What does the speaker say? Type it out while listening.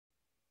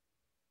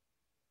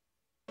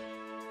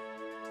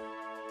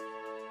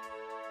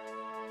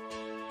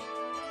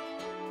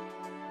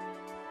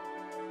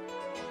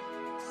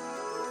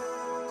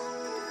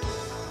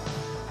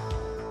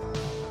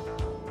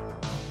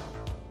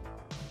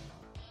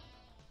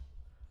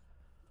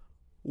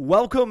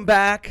Welcome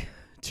back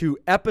to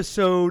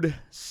episode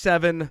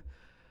 7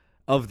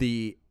 of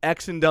the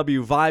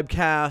X&W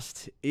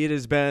Vibecast. It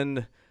has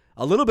been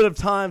a little bit of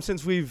time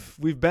since we've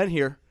been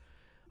here,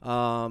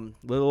 a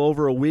little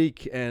over a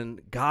week, and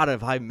God,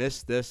 have I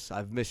missed this.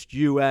 I've missed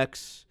you,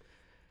 X.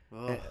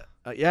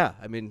 Yeah,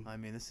 I mean,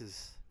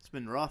 it's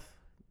been rough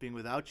being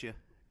without you.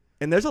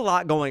 And there's a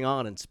lot going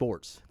on in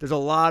sports. There's a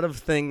lot of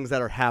things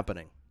that are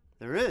happening.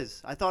 There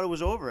is. I thought it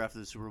was over after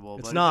the Super Bowl,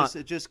 It's but not.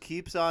 It just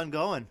keeps on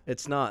going.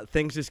 It's not.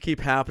 Things just keep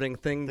happening.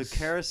 The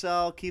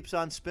carousel keeps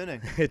on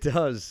spinning. It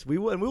does. We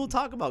will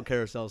talk about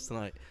carousels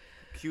tonight.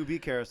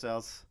 QB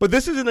carousels. But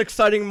this is an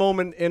exciting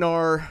moment in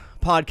our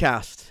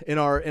podcast, in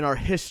our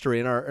history,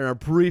 in our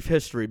brief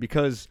history,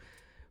 because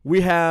we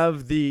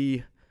have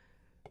the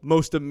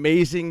most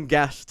amazing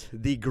guest,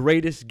 the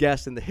greatest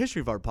guest in the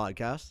history of our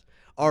podcast,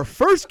 our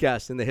first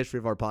guest in the history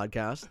of our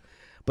podcast.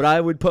 But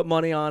I would put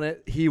money on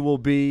it. He will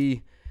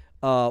be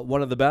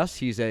one of the best.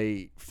 He's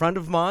a friend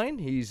of mine.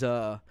 He's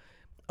a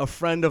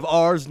friend of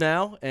ours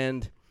now,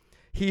 and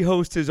he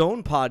hosts his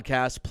own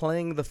podcast,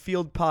 Playing the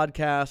Field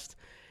Podcast.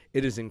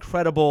 It is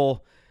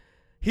incredible.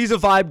 He's a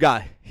vibe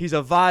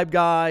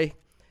guy.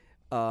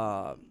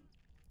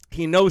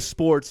 He knows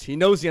sports. He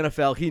knows the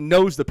NFL. He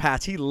knows the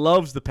Pats. He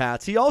loves the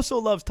Pats. He also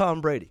loves Tom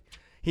Brady.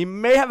 He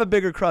may have a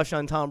bigger crush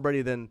on Tom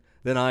Brady than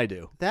I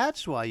do.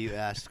 That's why you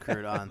asked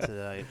Kurt on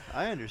tonight.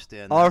 I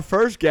understand that. Our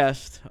first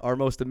guest, our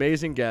most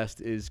amazing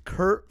guest, is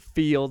Kurt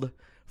Field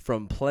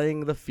from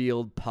Playing the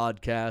Field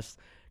Podcast.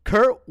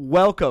 Kurt,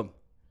 welcome.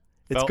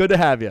 It's good to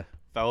have you.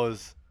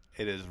 Fellas,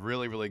 it is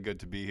really, really good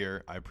to be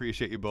here. I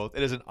appreciate you both.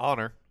 It is an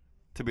honor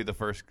to be the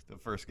first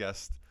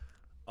guest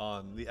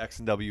on the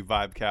X&W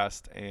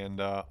Vibecast,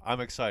 and I'm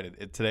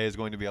excited. Today is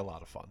going to be a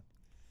lot of fun.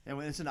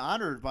 And it's an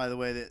honor, by the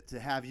way, to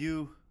have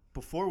you.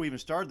 Before we even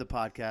started the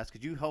podcast,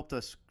 because you helped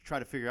us try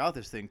to figure out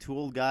this thing. Two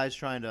old guys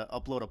trying to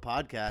upload a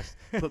podcast,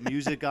 put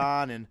music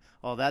on, and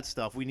all that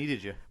stuff. We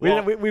needed you.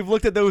 We've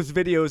looked at those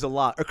videos a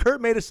lot. Kurt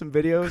made us some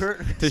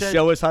videos to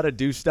show us how to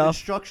do stuff.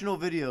 Instructional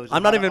videos.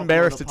 I'm not even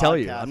embarrassed to tell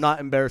you. I'm not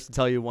embarrassed to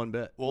tell you one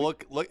bit. Well,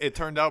 look, it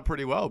turned out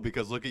pretty well,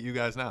 because look at you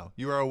guys now.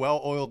 You are a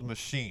well-oiled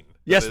machine.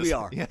 Yes, we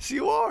are. Yes,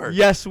 you are.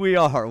 Yes, we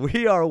are.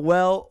 We are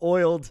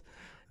well-oiled.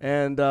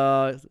 And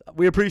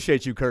we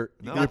appreciate you, Kurt.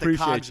 You we got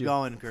appreciate the cogs you.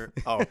 going, Kurt.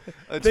 Oh,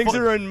 things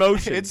are in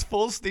motion. It's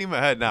full steam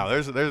ahead now.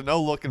 There's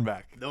no looking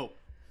back. Nope.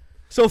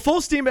 So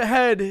full steam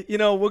ahead. You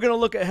know, we're gonna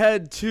look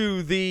ahead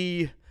to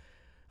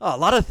a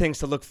lot of things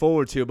to look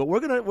forward to. But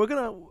we're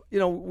gonna. You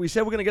know, we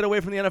said we're gonna get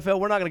away from the NFL.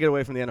 We're not gonna get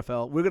away from the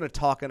NFL. We're gonna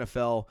talk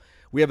NFL.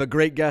 We have a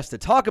great guest to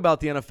talk about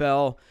the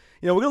NFL.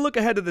 You know, we're gonna look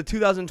ahead to the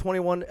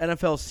 2021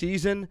 NFL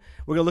season.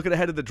 We're gonna look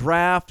ahead to the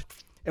draft,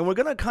 and we're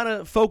gonna kind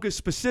of focus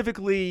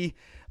specifically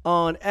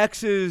on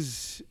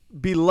X's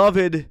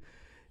beloved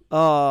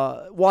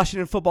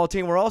Washington football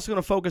team. We're also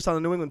going to focus on the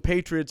New England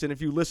Patriots. And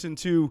if you listen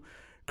to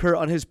Kurt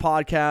on his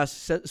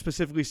podcast,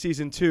 specifically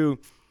season 2,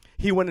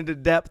 he went into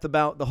depth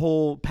about the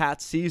whole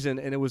Pats season,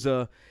 and it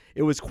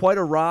was quite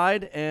a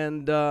ride.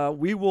 And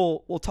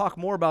we'll talk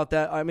more about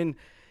that. I mean,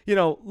 you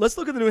know, let's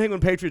look at the New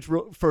England Patriots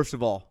first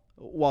of all,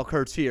 while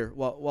Kurt's here,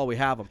 while we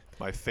have him.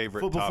 My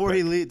favorite. Before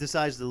topic. he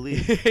decides to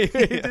leave.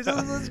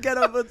 Let's get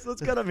him.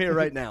 Let's get him here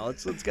right now.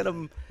 Let's get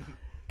him.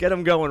 Get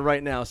him going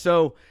right now.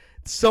 So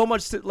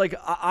much to, like,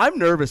 I'm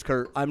nervous,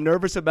 Kurt. I'm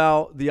nervous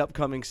about the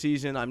upcoming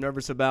season. I'm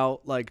nervous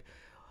about, like,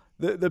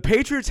 the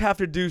Patriots have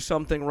to do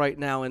something right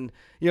now. And,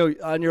 you know,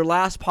 on your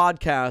last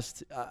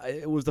podcast,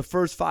 it was the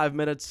first 5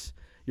 minutes,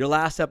 your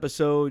last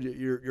episode,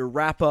 your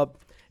wrap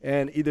up,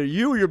 and either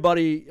you or your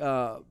buddy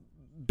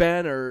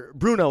Ben or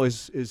Bruno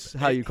is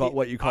how you call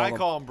what you call him. I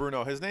call him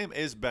Bruno. His name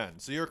is Ben,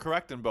 so you're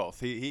correct in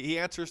both. He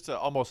answers to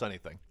almost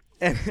anything.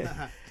 And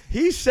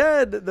he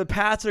said the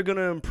Pats are going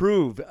to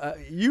improve.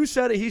 You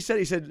said it. He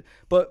said,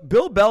 but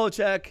Bill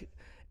Belichick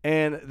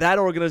and that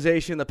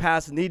organization, the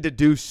Pats, need to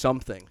do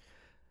something.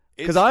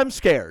 Because I'm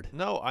scared.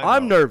 No,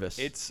 I'm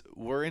nervous.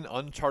 We're in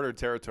uncharted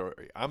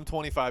territory. I'm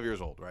 25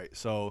 years old, right?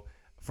 So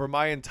for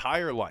my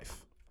entire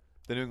life,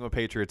 the New England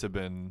Patriots have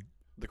been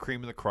the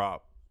cream of the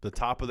crop, the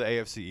top of the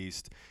AFC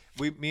East.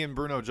 Me and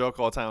Bruno joke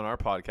all the time on our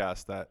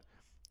podcast that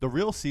the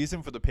real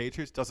season for the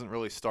Patriots doesn't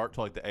really start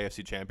till like the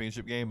AFC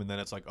Championship game, and then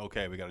it's like,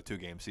 okay, we got a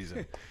 2-game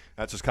season.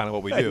 That's just kind of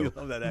what we do. You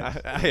love that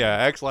X.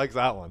 Yeah, X likes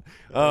that one.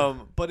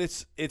 But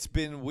it's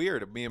been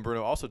weird. Me and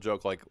Bruno also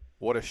joke like,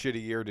 what a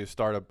shitty year to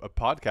start a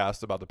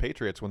podcast about the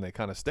Patriots when they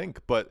kind of stink.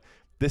 But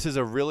this is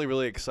a really,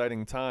 really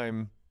exciting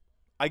time.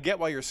 I get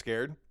why you're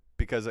scared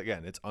because,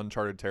 again, it's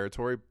uncharted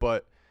territory.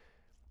 But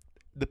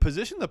the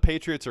position the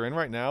Patriots are in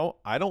right now,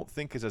 I don't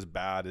think is as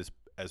bad as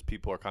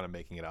people are kind of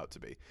making it out to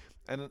be.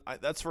 And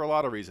that's for a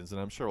lot of reasons,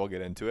 and I'm sure we'll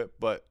get into it.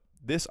 But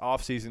this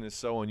offseason is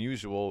so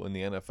unusual in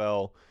the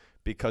NFL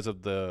because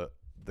of the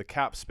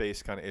cap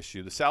space kind of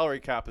issue. The salary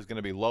cap is going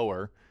to be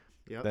lower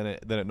than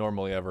it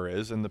normally ever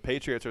is, and the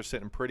Patriots are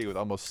sitting pretty with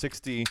almost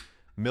 $60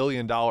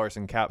 million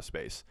in cap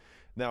space.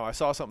 Now, I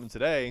saw something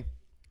today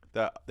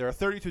that there are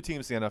 32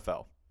 teams in the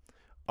NFL.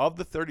 Of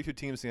the 32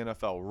 teams in the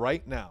NFL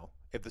right now,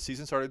 if the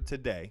season started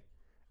today,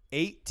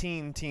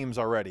 18 teams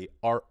already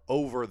are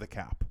over the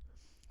cap.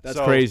 That's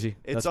So crazy.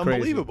 It's That's crazy.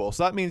 unbelievable.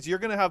 So that means you're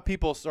going to have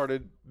people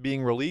started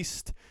being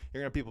released.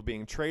 You're going to have people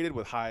being traded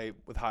with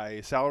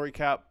high salary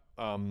cap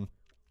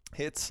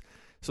hits.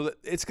 So that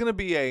it's going to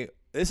be I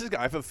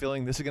have a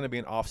feeling this is going to be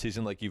an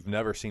offseason like you've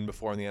never seen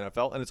before in the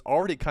NFL, and it's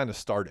already kind of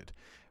started.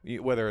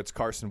 Whether it's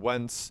Carson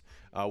Wentz,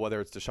 whether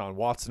it's Deshaun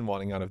Watson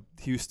wanting out of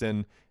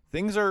Houston,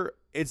 things are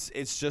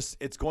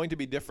it's going to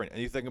be different.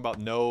 And you think about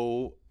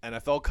no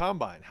NFL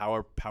combine. How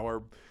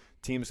are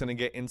teams going to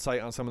get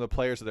insight on some of the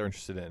players that they're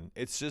interested in?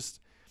 It's just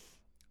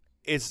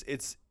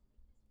it's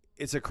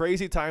a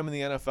crazy time in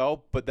the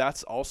NFL, but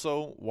that's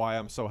also why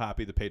I'm so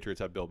happy the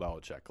Patriots have Bill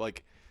Belichick.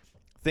 Like,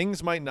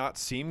 things might not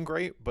seem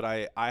great, but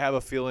I have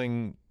a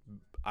feeling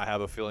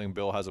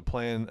Bill has a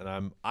plan,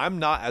 and I'm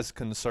not as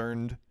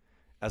concerned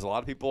as a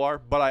lot of people are,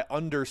 but I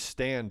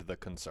understand the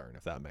concern,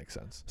 if that makes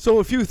sense. So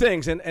a few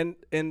things, and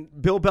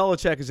Bill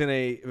Belichick is in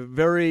a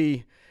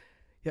very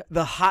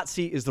the hot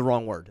seat is the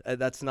wrong word.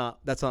 That's not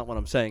what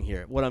I'm saying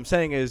here. What I'm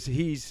saying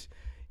is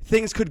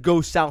things could go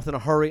south in a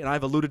hurry, and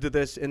I've alluded to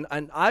this, and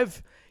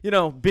I've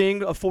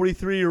being a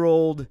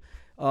 43-year-old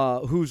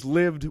who's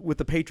lived with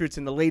the Patriots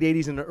in the late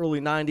 80s and the early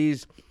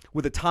 90s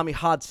with the Tommy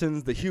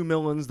Hodsons, the Hugh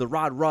Millans, the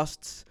Rod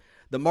Rusts,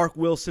 the Mark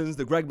Wilsons,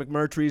 the Greg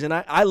McMurtrays, and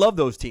I love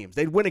those teams.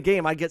 They'd win a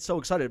game, I'd get so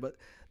excited, but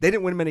they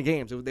didn't win many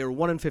games. They were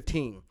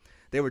 1-15.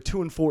 They were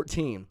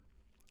 2-14.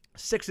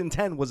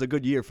 6-10 was a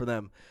good year for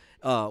them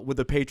with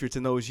the Patriots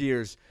in those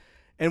years.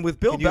 And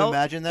with Bill Can you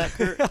imagine that,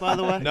 Kurt, by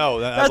the way? No,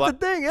 that's the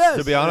thing, yes.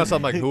 To be honest,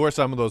 I'm like, who are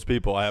some of those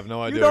people? I have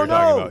no idea You what you're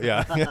don't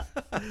talking about.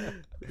 Yeah.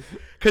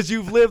 Because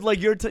you've lived like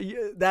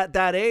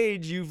that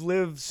age, you've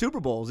lived Super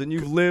Bowls and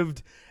you've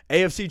lived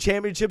AFC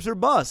championships or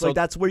bust. Like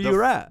that's where you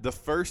were at. The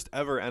first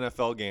ever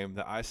NFL game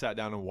that I sat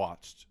down and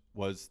watched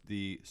was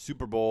the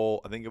Super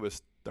Bowl. I think it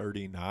was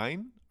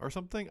 39 or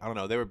something. I don't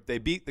know. They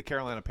beat the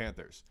Carolina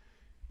Panthers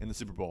in the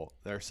Super Bowl,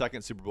 their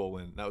second Super Bowl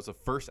win. That was the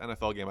first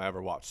NFL game I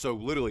ever watched. So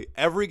literally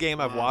every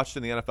game I've watched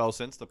in the NFL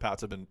since, the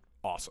Pats have been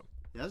awesome.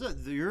 Yeah,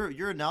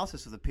 your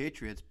analysis of the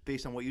Patriots,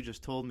 based on what you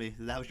just told me,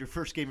 that was your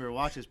first game you were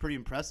watching, is pretty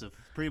impressive.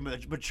 Pretty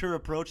mature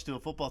approach to a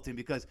football team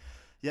because,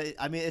 yeah,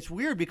 I mean, it's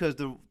weird because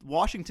the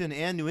Washington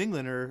and New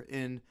England are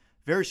in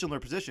very similar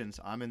positions.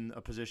 I'm in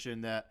a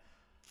position that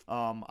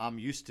I'm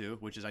used to,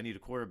 which is I need a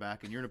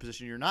quarterback, and you're in a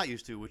position you're not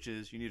used to, which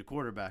is you need a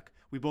quarterback.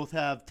 We both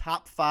have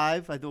top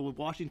five. I know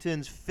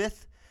Washington's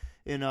fifth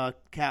in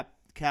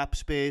cap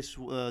space.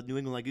 New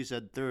England, like you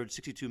said, third,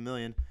 $62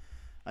 million.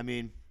 I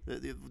mean,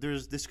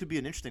 this could be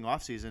an interesting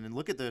offseason, and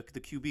look at the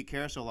QB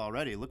carousel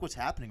already. Look what's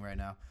happening right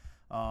now.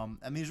 I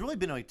mean, there's really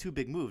been like two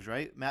big moves,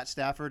 right? Matt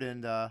Stafford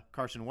and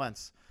Carson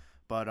Wentz.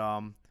 But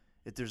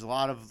there's a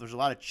lot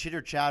of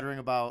chitter chattering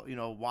about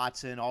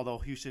Watson, although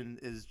Houston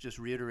is just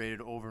reiterated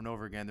over and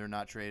over again they're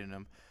not trading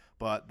him.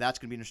 But that's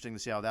gonna be interesting to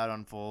see how that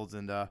unfolds.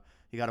 And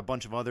you got a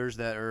bunch of others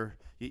that are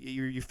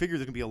you figure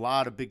there's gonna be a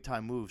lot of big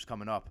time moves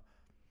coming up.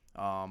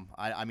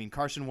 I mean,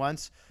 Carson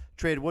Wentz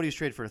traded what he's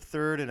traded for a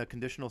third and a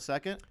conditional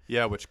second.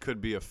 Yeah, which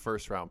could be a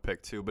first round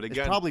pick too. But again,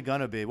 it's probably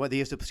gonna be. What he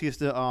has to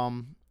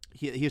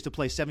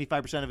play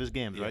 75% of his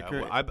games, yeah, right?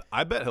 Well,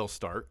 I bet he'll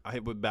start. I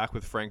went back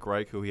with Frank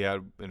Reich, who he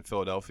had in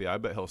Philadelphia. I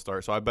bet he'll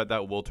start. So I bet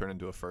that will turn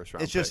into a first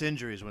round. It's just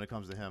injuries when it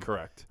comes to him.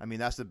 Correct. I mean,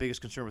 that's the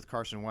biggest concern with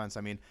Carson Wentz.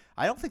 I mean,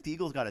 I don't think the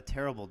Eagles got a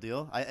terrible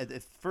deal.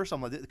 At first,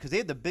 I'm like, because they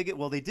had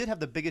they did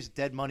have the biggest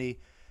dead money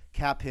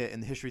cap hit in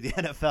the history of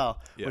the NFL,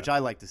 which I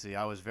like to see.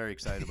 I was very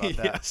excited about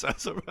that. Yes,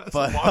 as a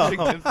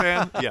Washington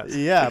fan, yes.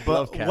 Yeah,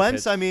 but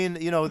Wentz, hits. I mean,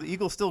 the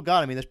Eagles still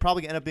got him. I mean, there's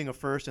probably going to end up being a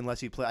first unless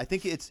he play. I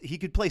think he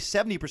could play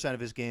 70% of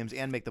his games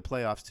and make the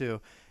playoffs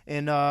too.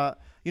 And,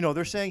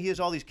 they're saying he has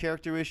all these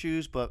character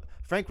issues, but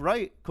Frank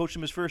Wright coached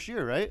him his first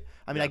year, right?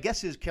 I mean, I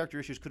guess his character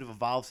issues could have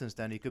evolved since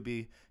then. He could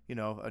be,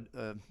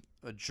 a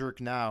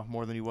jerk now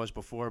more than he was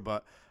before.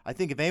 But I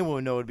think if anyone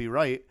would know, it would be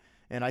Wright.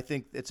 And I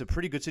think it's a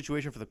pretty good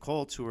situation for the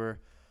Colts, who are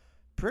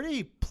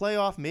pretty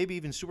playoff, maybe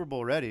even Super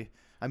Bowl ready.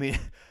 I mean,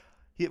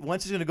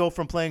 Wentz is going to go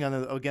from playing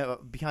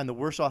behind the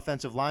worst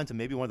offensive line to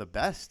maybe one of the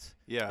best.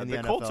 Yeah, in the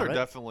NFL, Colts are right?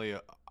 definitely.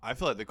 I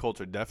feel like the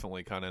Colts are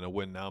definitely kind of in a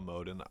win now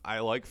mode, and I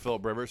like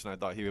Phillip Rivers, and I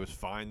thought he was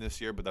fine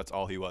this year, but that's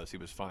all he was. He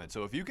was fine.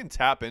 So if you can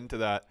tap into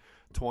that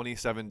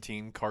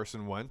 2017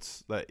 Carson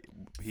Wentz that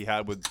he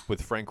had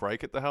with Frank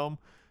Reich at the helm,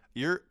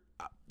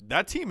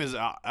 that team is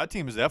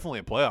definitely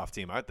a playoff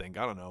team, I think.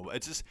 I don't know.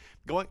 It's just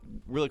going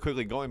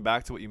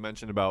back to what you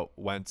mentioned about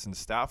Wentz and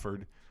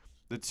Stafford.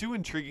 The two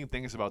intriguing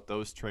things about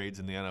those trades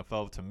in the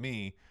NFL to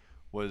me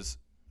was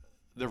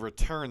the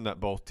return that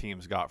both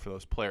teams got for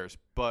those players.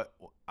 But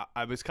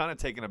I was kind of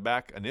taken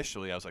aback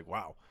initially. I was like,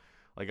 wow.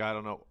 Like, I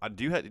don't know.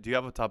 Do you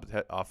have a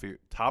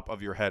top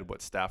of your head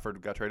what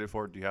Stafford got traded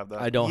for? Do you have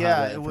that? I don't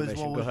have that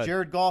information. It was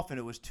Jared Goff, and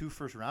it was 2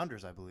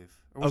 first-rounders, I believe.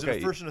 Or was it a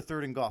first and a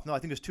third in Goff? No, I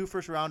think it was 2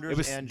 first-rounders. It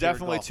was and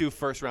definitely Jared Goff. 2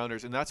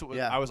 first-rounders, and that's what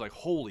I was like,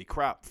 holy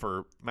crap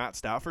for Matt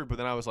Stafford. But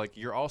then I was like,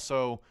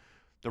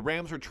 the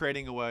Rams were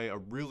trading away a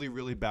really,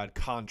 really bad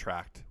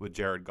contract with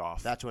Jared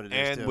Goff. That's what it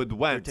is, And too. with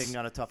Wentz. They're taking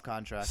on a tough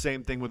contract.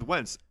 Same thing with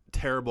Wentz.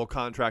 Terrible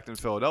contract in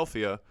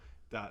Philadelphia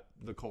that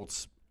the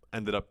Colts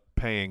ended up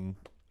paying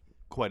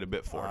quite a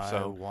bit for. I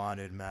So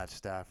wanted Matt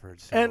Stafford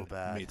so And-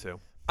 bad. me too.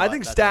 I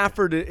think that's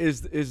Stafford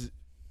is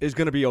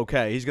going to be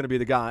okay. He's going to be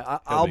the guy.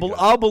 He'll be good.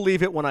 I'll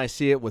believe it when I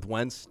see it with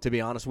Wentz. To be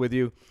honest with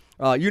you,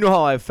 you know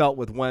how I felt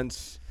with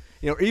Wentz.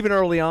 Even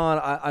early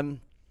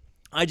on,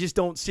 I just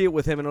don't see it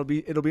with him, and it'll be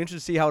interesting to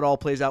see how it all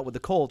plays out with the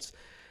Colts.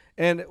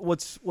 And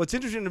what's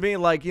interesting to me,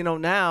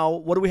 now,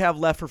 what do we have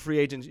left for free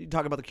agents? You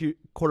talk about the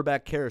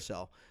quarterback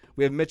carousel.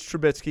 We have Mitch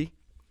Trubisky,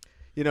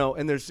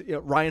 and there's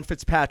Ryan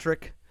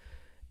Fitzpatrick,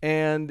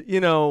 and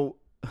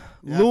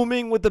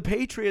looming with the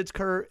Patriots,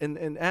 Kurt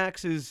and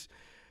Axe is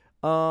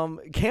Cam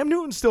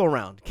Newton's still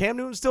around.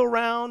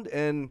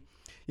 And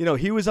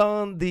he was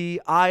on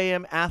the I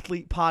Am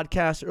Athlete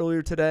podcast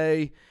earlier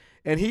today,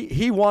 and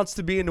he wants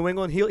to be in New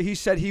England. He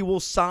said he will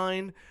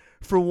sign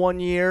for 1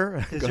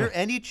 year. Is there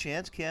any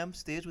chance Cam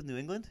stays with New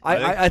England?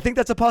 I think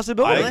that's a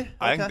possibility. Really?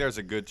 I think Okay. there's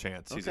a good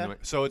chance. He's Okay.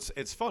 So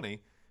it's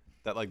funny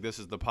that this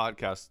is the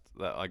podcast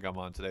that I'm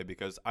on today,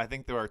 because I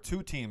think there are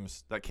two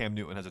teams that Cam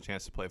Newton has a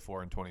chance to play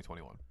for in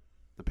 2021: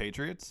 the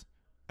Patriots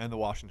and the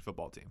Washington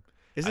Football Team.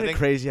 Isn't I it think-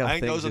 crazy how I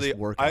think things those are just the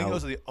work I out? think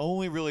those are the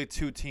only really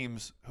two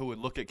teams who would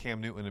look at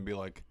Cam Newton and be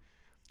like,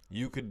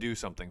 "You could do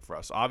something for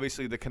us."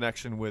 Obviously, the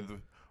connection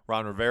with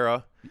Ron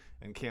Rivera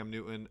and Cam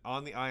Newton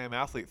on the I Am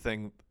Athlete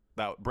thing.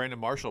 That Brandon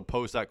Marshall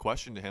posed that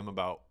question to him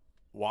about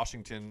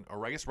Washington,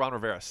 or I guess Ron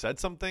Rivera said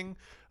something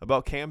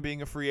about Cam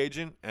being a free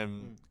agent,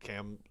 and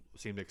Cam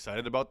seemed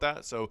excited about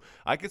that. So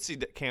I could see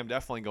Cam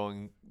definitely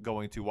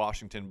going to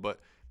Washington. But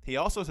he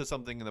also said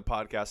something in the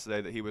podcast today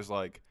that he was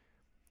like,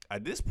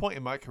 at this point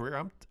in my career,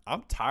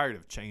 I'm tired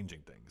of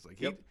changing things. Like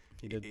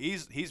he did.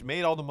 He's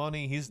made all the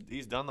money. He's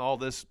done all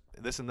this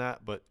and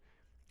that. But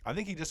I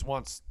think he just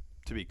wants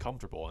to be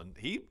comfortable. And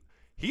he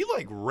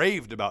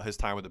raved about his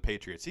time with the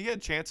Patriots. He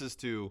had chances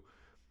to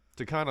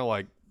kind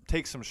of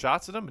take some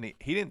shots at him, and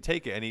he didn't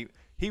take it. And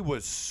he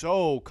was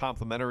so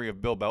complimentary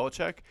of Bill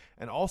Belichick.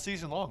 And all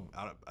season long,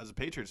 as a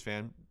Patriots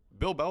fan,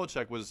 Bill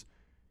Belichick was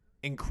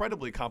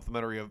incredibly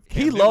complimentary of Cam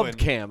He Newton. loved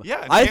Cam.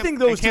 Yeah, and I Cam- think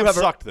those and two Cam have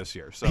sucked this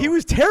year. So He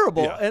was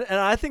terrible, Yeah. and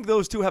I think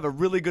those two have a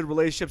really good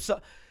relationship.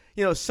 So,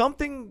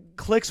 something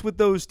clicks with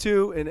those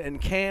two, and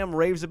Cam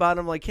raves about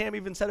him. Like Cam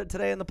even said it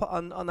today on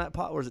that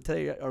pod, or was it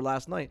today or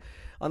last night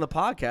on the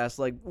podcast?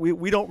 Like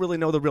we don't really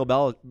know the real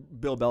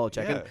Bill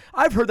Belichick, Yeah. and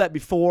I've heard that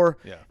before.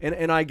 Yeah.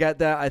 And I get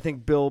that. I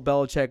think Bill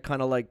Belichick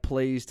kind of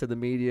plays to the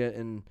media,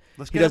 and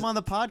Let's he get him does- on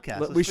the podcast.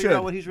 we Let's figure should.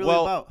 out what he's really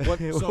Well, about.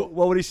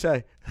 what would he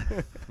say?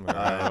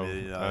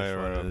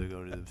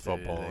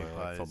 Football.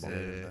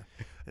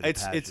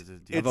 It's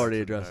I've already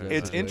addressed it.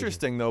 It's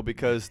interesting, though,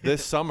 because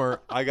this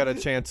summer I got a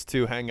chance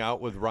to hang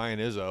out with Ryan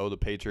Izzo, the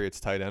Patriots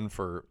tight end,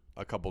 for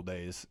a couple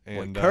days.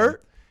 And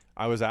Kurt?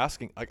 I was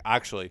asking,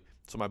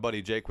 so my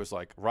buddy Jake was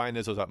like, Ryan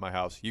Izzo's at my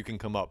house. You can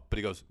come up. But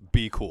he goes,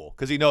 be cool.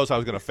 Because he knows I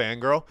was going to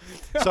fangirl.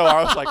 So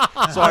I was like,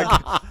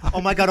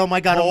 oh my god!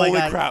 Holy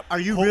crap. Are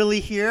you really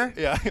here?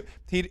 yeah.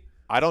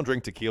 I don't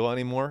drink tequila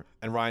anymore.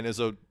 And Ryan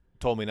Izzo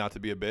told me not to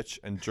be a bitch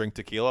and drink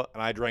tequila,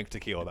 and I drank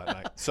tequila that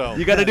night. So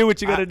You got to do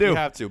what you got to do. You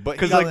have to, but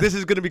because this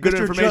is going to be good Mr.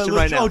 information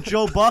right now.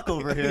 Joe Buck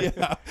over here.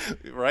 yeah,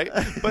 right.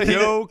 But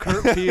Joe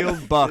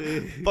Kurtfield Buck.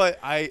 But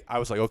I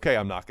was like, okay,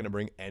 I'm not going to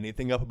bring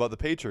anything up about the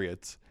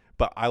Patriots,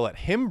 but I let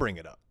him bring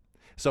it up.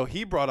 So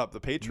he brought up the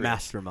Patriots.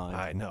 Mastermind.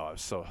 I know. I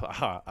was so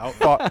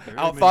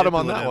outthought him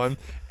on that one.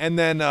 And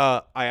then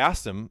I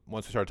asked him,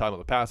 once we started talking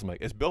about the past, I'm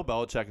like, is Bill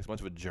Belichick as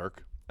much of a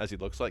jerk as he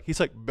looks like? He's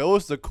like, Bill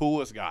is the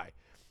coolest guy.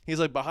 He's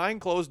like,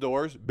 behind closed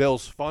doors,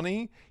 Bill's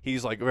funny.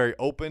 He's very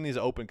open. He's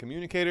an open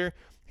communicator.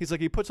 He's like,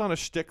 he puts on a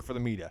shtick for the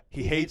media.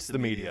 He hates the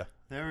media.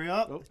 There we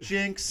go.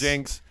 Jinx.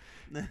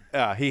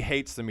 Yeah, he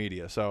hates the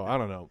media. So I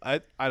don't know. I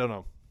don't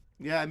know.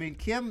 Yeah, I mean,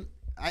 Cam.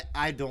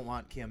 I don't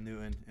want Cam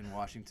Newton in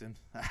Washington.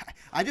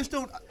 I just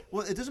don't.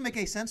 Well, it doesn't make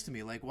any sense to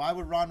me. Why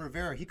would Ron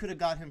Rivera? He could have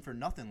got him for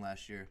nothing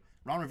last year.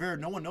 Ron Rivera.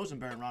 No one knows him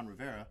better than Ron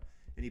Rivera,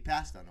 and he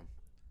passed on him.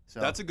 So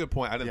That's a good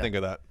point. I didn't think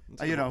of that.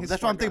 He's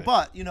that's what I'm thinking.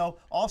 But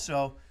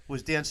also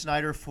was Dan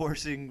Snyder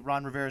forcing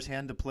Ron Rivera's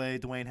hand to play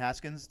Dwayne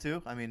Haskins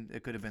too? I mean,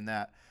 it could have been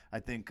that.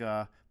 I think,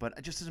 but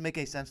it just doesn't make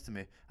any sense to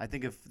me. I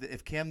think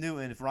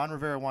if Ron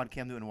Rivera wanted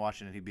Cam Newton in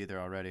Washington, he'd be there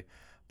already.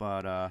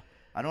 But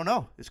I don't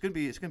know. It's gonna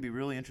be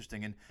really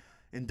interesting. And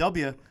in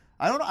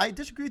I don't know. I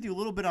disagree with you a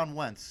little bit on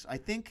Wentz. I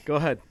think. Go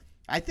ahead.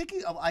 I think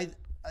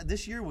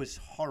this year was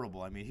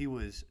horrible. I mean, he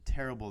was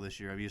terrible this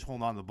year. I mean, he was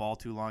holding on to the ball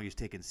too long. He's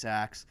taking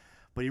sacks.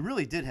 But he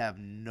really did have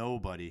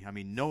nobody. I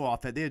mean, no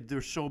offense.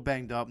 They're so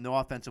banged up. No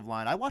offensive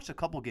line. I watched a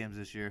couple games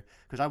this year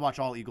because I watch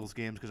all Eagles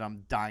games because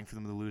I'm dying for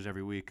them to lose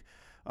every week.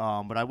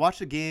 But I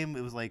watched a game.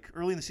 It was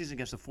early in the season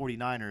against the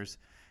 49ers.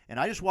 And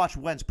I just watched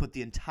Wentz put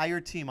the entire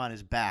team on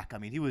his back. I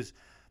mean, he was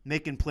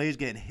making plays,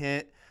 getting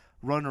hit,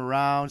 running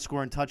around,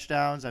 scoring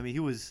touchdowns. I mean,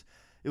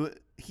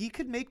 he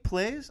could make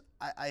plays.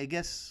 I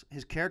guess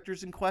his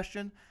character's in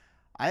question.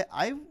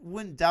 I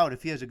wouldn't doubt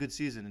if he has a good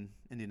season in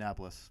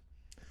Indianapolis.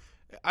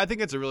 I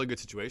think it's a really good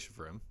situation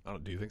for him.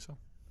 Do you think so?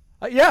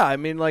 Yeah, I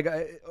mean,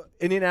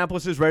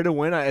 Indianapolis is ready to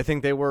win. I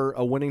think they were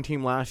a winning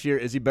team last year.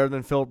 Is he better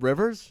than Phillip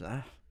Rivers?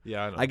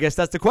 Yeah, I know. I guess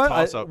that's the question.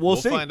 Toss-up. We'll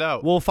see. Find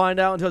out. We'll find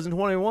out in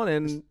 2021.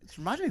 And It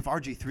reminds me of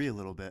RG3 a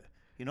little bit.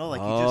 You know,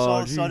 like you just all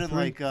of a sudden,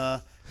 RG3.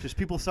 like, just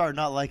people started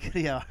not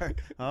liking,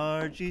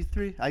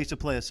 RG3. I used to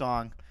play a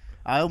song.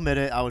 I'll admit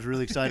it. I was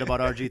really excited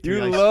about RG3.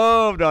 you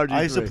loved RG3.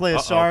 I used to play a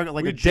song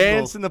like we a jingle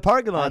danced in the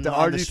parking lot on, to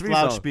on the RG3 song.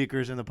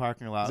 loudspeakers in the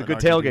parking lot. It's a an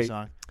good RG3 tailgate.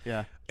 Song.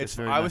 Yeah. It's,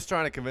 very I nice. was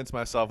trying to convince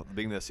myself at the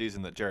beginning of the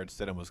season that Jared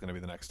Stidham was going to be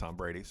the next Tom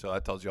Brady. So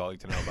that tells you all you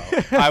need to know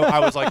about. I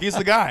was like, he's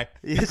the guy.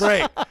 He's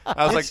great.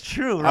 I was It's like,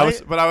 true, I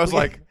right? was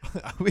like,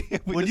 we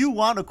When just- you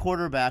want a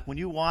quarterback, when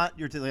you want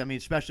your team, I mean,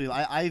 especially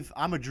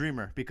I'm a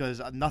dreamer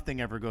because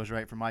nothing ever goes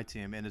right for my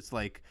team, and it's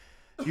like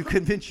you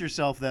convince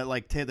yourself that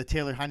like the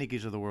Taylor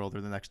Heineke's of the world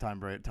are the next Tom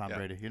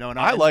Brady. You know, and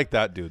I like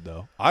that dude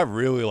though. I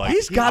really like.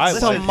 He's got I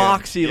some like him.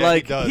 moxie. Yeah,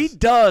 like he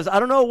does. I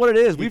don't know what it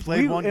is. We've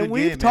played one good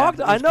we've game, talked.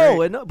 man. It I was know,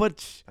 great.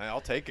 but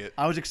I'll take it.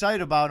 I was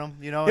excited about him.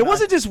 You know, it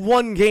wasn't just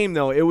one game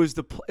though. It was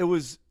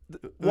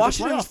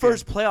Washington's playoff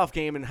first playoff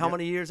game in how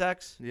many years,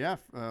 X? Yeah,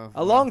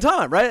 A long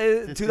time,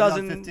 right?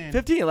 2015.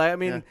 2015. Like I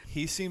mean, Yeah.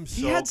 He seems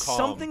he so had calm.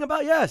 something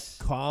about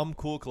Calm,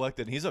 cool,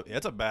 collected.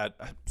 That's a bad.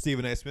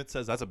 Stephen A. Smith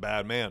says that's a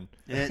bad man.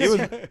 Yeah,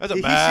 That's a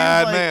he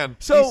bad seems like, man.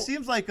 So- he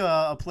seems like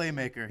a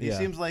playmaker. He Yeah.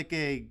 seems like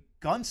a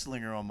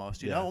gunslinger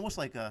almost. You Yeah. know, almost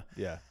like a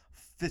Yeah.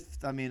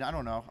 fifth. I mean, I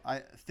don't know.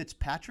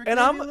 Fitzpatrick. And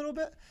maybe I'm- a little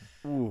bit.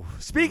 Ooh.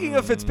 Speaking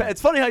of Fitzpatrick,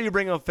 it's funny how you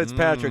bring up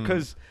Fitzpatrick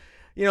because,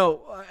 you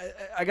know,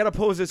 I got to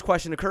pose this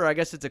question to Kerr. I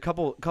guess it's a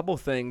couple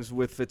things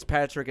with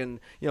Fitzpatrick and,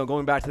 you know,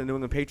 going back to the New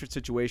England Patriots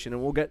situation,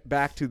 and we'll get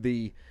back to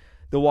the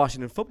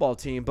Washington football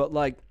team. But,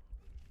 like,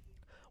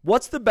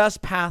 what's the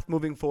best path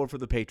moving forward for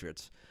the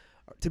Patriots?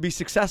 To be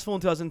successful in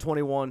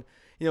 2021,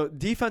 you know,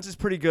 defense is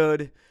pretty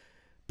good,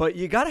 but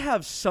you got to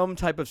have some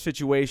type of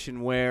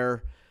situation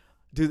where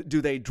do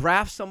they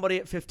draft somebody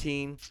at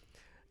 15?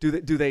 Do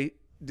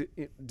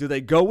they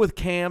go with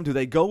Cam? Do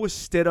they go with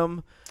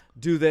Stidham?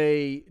 Do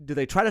they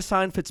try to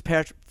sign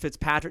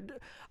Fitzpatrick?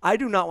 I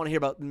do not want to hear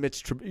about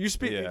Mitch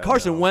Trubisky. Yeah,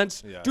 Carson no.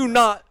 Wentz. Yeah, do no.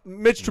 not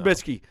Mitch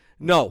Trubisky.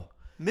 No.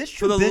 Mitch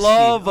For the Trubisky,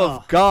 love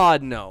of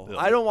God, no. Ugh.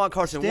 I don't want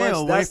Carson Stay Wentz.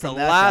 away That's the from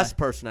that last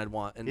guy. person I'd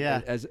want. Yeah.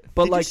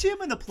 But Did like, you see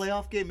him in the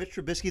playoff game, Mitch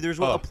Trubisky? There's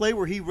a play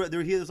where he was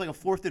like a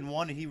 4th and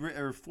 1, and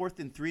or 4th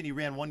and 3, and he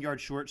ran 1 yard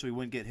short, so he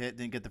wouldn't get hit.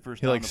 Didn't get the first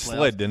He down like in the playoffs.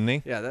 slid, didn't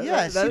he? yeah,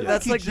 Yeah, it seemed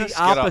that's like like he the just-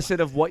 Get up.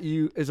 opposite of what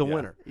you is a Yeah.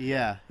 winner.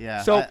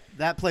 Yeah. So-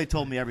 that play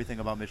told me everything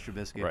about Mitch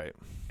Trubisky. Right.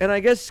 And I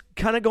guess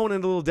kind of going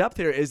into a little depth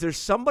here, is there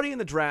somebody in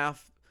the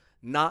draft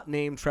not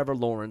named Trevor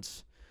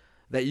Lawrence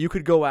that you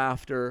could go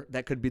after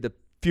that could be the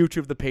future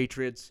of the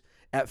Patriots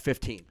at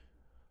 15?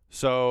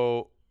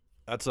 So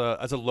that's a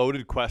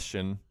loaded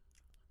question.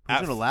 Who's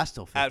going to last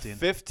till At 15?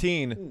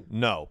 15,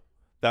 no.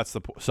 That's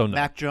the so no.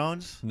 Mac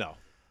Jones? No.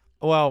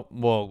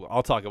 Well,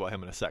 I'll talk about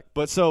him in a sec.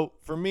 But so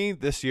for me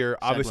this year,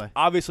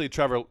 obviously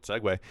Trevor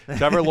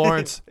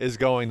Lawrence is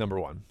going number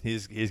 1.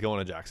 He's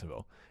going to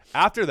Jacksonville.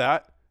 After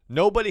that,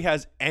 nobody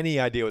has any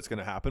idea what's going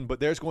to happen, but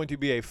there's going to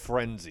be a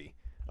frenzy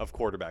of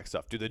quarterback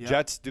stuff. Do the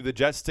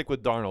Jets stick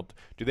with Darnold?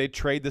 Do they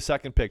trade the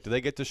second pick? Do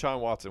they get Deshaun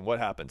Watson? What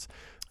happens?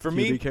 For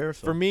me,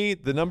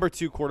 the number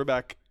 2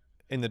 quarterback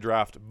in the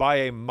draft by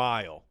a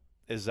mile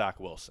is Zach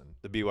Wilson,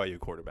 the BYU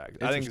quarterback.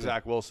 I think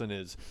Zach Wilson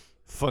is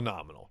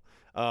phenomenal.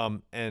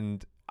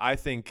 And I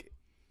think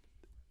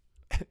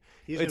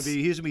He's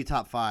gonna be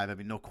top 5. I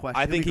mean, no question.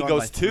 I He'll think be he gone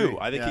goes by 2. 3.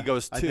 I think he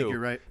goes 2. I think you're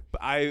right.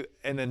 But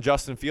and then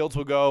Justin Fields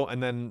will go,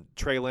 and then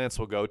Trey Lance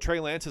will go. Trey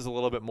Lance is a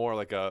little bit more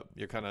like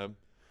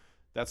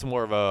that's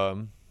more of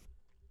a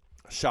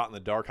shot in the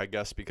dark, I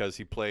guess, because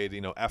he played,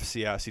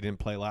 FCS. He didn't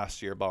play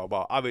last year, blah, blah,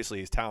 blah. Obviously,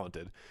 he's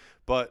talented.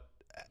 But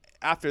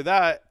after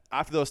that,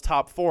 after those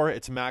top 4,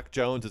 it's Mac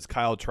Jones, it's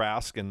Kyle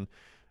Trask, and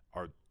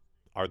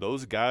are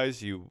those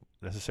guys you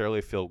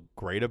necessarily feel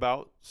great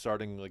about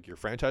starting like your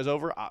franchise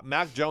over?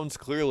 Mac Jones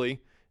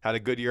clearly had a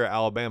good year at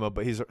Alabama,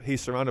 but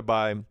he's surrounded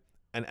by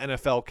an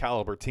NFL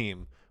caliber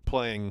team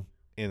playing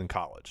in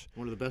college.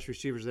 One of the best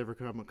receivers ever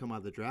come out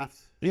of the draft.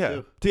 Yeah,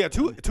 two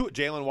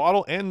Jalen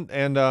Waddle and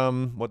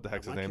what the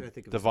heck's his name?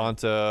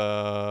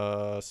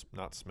 Devonta,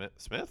 not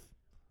Smith.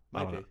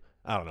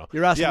 I don't know.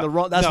 You're asking the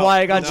wrong. That's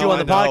why I got you on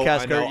the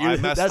podcast, Kurt. I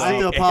messed I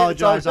have to up.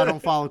 apologize. I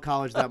don't follow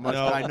college that much,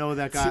 No. but I know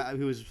that guy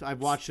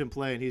I've watched him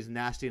play, and he's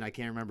nasty, and I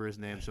can't remember his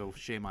name, so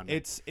shame on me.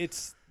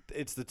 It's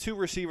the 2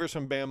 receivers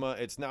from Bama.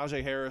 It's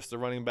Najee Harris, the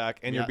running back,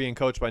 and Yeah. you're being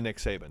coached by Nick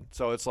Saban.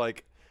 So it's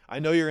like, I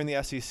know you're in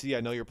the SEC.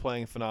 I know you're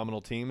playing phenomenal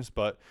teams,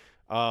 but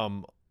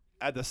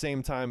at the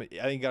same time, I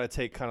think you got to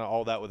take kind of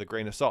all that with a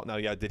grain of salt. Now,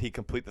 yeah, did he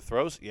complete the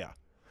throws? Yeah.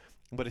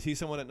 But is he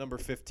someone at number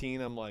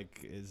 15? I'm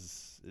like,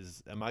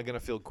 am I going to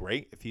feel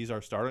great if he's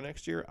our starter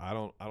next year? I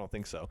don't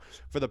think so.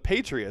 For the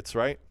Patriots,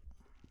 right?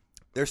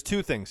 There's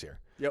 2 things here.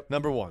 Yep.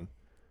 Number 1,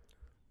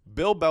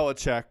 Bill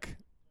Belichick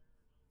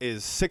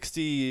is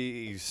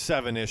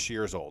 67-ish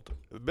years old.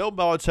 Bill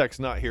Belichick's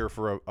not here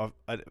for a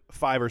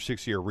 5 or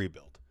 6 year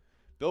rebuild.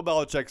 Bill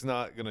Belichick's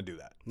not going to do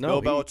that. No,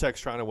 Bill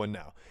Belichick's trying to win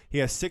now. He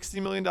has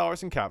 $60 million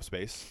in cap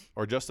space,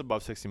 or just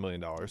above $60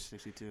 million.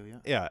 62, yeah.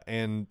 Yeah,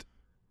 and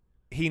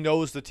he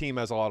knows the team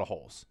has a lot of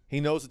holes.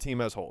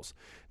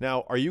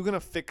 Now, are you going to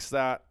fix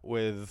that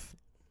with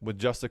with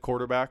just a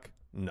quarterback?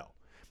 No.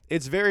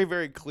 It's very,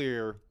 very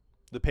clear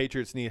the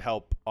Patriots need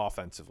help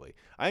offensively.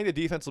 I think the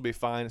defense will be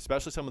fine,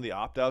 especially some of the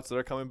opt-outs that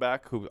are coming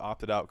back who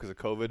opted out because of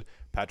COVID.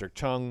 Patrick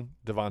Chung,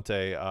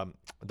 Donta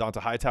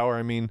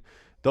Hightower,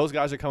 those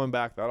guys are coming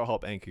back. That'll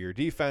help anchor your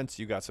defense.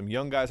 You got some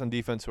young guys on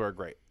defense who are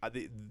great.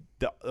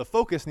 The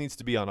focus needs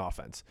to be on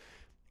offense.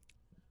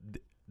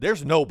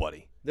 There's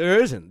nobody.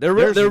 There isn't. There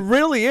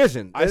really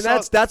isn't. And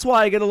that's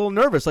why I get a little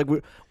nervous. Like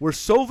we're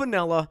so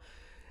vanilla.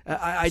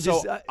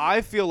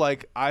 I feel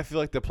like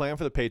the plan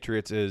for the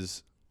Patriots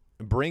is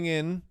bring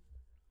in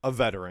a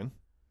veteran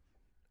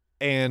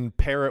and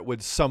pair it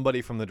with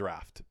somebody from the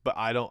draft. But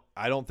I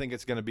don't think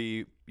it's going to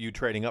be you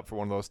trading up for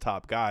one of those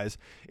top guys.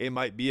 It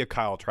might be a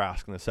Kyle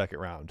Trask in the second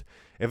round.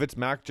 If it's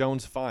Mac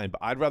Jones, fine. But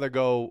I'd rather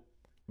go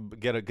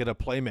get a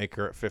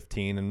playmaker at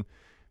 15 and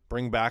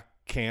bring back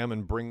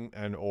Cam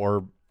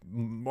or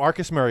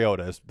Marcus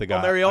Mariota is the guy.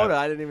 Oh, Mariota,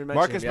 I didn't even mention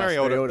Marcus him. Yes,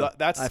 Mariota.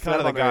 That's kind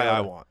of the guy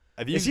I want.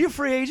 Is he a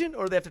free agent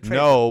or do they have to trade?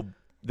 No,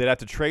 they'd have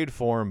to trade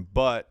for him,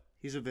 but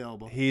he's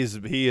available. He is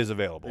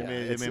available.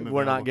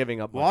 We're not giving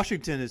up much.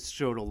 Washington has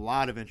showed a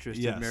lot of interest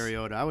in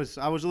Mariota. I was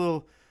a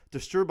little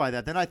disturbed by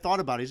that. Then I thought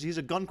about it. He's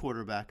a gun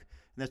quarterback,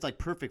 and that's like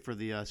perfect for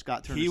the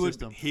Scott Turner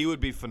system. He would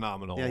be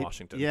phenomenal in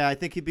Washington. Yeah, I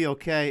think he'd be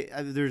okay.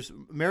 There's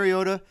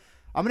Mariota.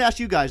 I'm going to ask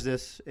you guys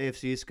this,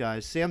 AFC East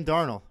guys. Sam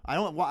Darnold. I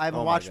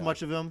haven't watched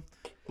much of him.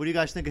 What do you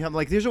guys think of him?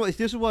 Like, this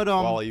is what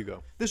Wally, you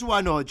go. This is what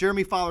I know.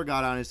 Jeremy Fowler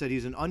got on and said he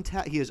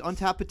has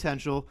untapped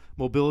potential,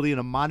 mobility, and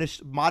a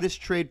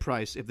modest trade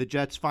price if the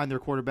Jets find their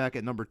quarterback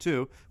at number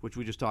 2, which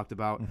we just talked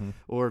about,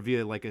 or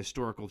via like a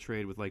historical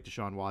trade with like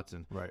Deshaun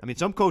Watson. Right.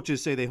 Some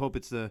coaches say they hope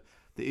it's the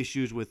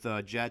issues with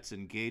Jets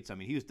and Gates.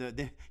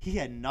 He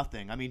had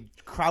nothing.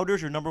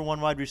 Crowder's your number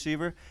 1 wide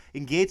receiver,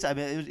 and Gates.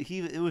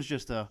 It was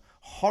just a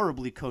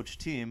horribly coached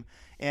team,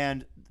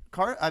 and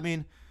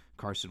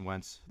Carson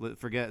Wentz.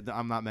 Forget,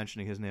 I'm not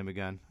mentioning his name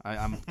again.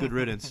 I'm good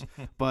riddance.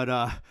 But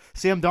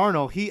Sam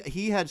Darnold,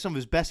 he had some of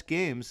his best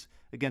games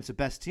against the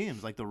best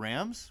teams, like the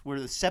Rams, were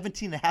the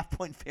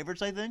 17.5-point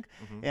favorites, I think.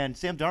 And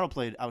Sam Darnold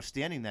played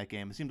outstanding that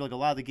game. It seemed like a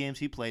lot of the games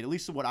he played, at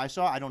least what I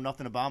saw, I know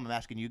nothing about him. I'm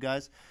asking you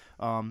guys.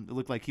 It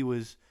looked like he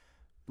was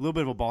a little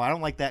bit of a ball. I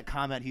don't like that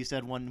comment he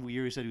said one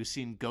year. He said he was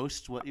seeing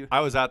ghosts.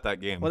 I was at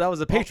that game. Well, that was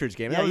the Patriots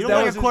game. Yeah, you don't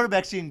want your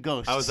quarterback seeing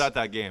ghosts. I was at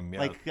that game.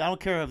 Yeah. Like, I don't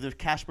care if there's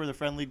Casper the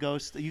Friendly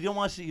Ghost. You don't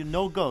want to see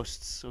no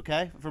ghosts,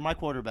 okay, for my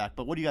quarterback.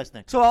 But what do you guys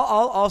think? So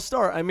I'll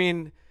start.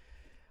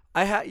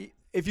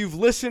 If you've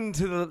listened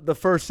to the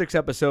first 6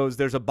 episodes,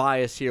 there's a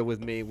bias here with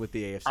me with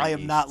the AFC. I have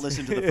East. not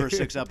listened to the first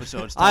 6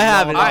 episodes. I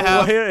haven't. I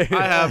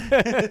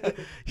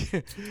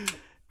have.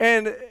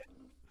 And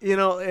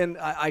and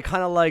I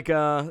kind of like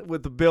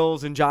with the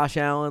Bills and Josh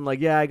Allen. Like,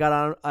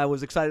 yeah, I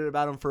was excited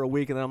about him for a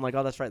week, and then I'm like,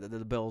 oh, that's right, they're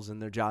the Bills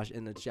and it's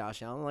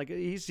Josh Allen. Like,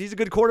 he's a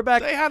good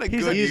quarterback. They had a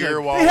good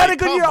year. They had a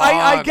good year.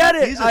 I get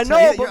it. I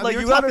know, but like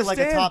you understand, like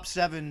a top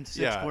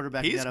 7-6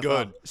 quarterback. He's in the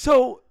NFL. good.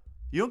 So.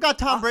 You don't got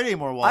Tom Brady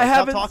anymore, Wally. I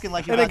haven't. Stop talking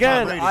like you and got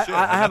again, Tom Brady.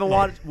 I haven't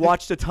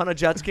watched a ton of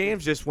Jets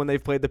games just when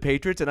they've played the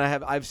Patriots, and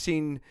I've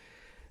seen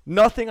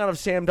nothing out of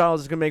Sam Darnold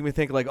that's gonna make me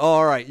think like, oh,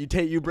 all right,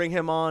 you bring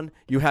him on,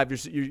 you have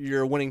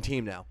you're a winning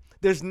team now.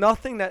 There's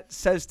nothing that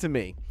says to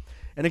me,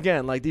 and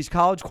again, like these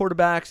college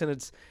quarterbacks, and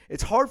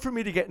it's hard for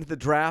me to get into the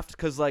draft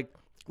because like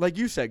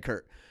you said,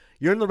 Kurt,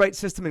 you're in the right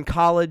system in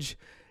college,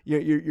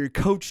 you're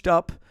coached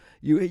up,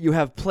 you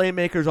have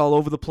playmakers all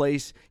over the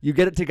place, you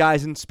get it to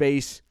guys in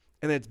space.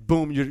 And then it's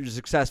boom, you're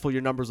successful,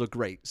 your numbers look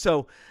great.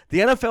 So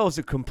the NFL is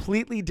a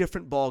completely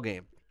different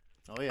ballgame.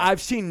 Oh, yeah.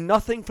 I've seen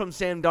nothing from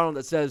Sam Darnold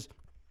that says,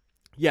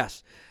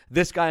 yes,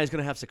 this guy is going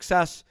to have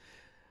success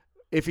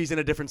if he's in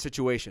a different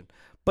situation.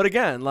 But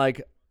again,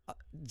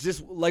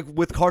 just like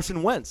with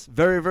Carson Wentz,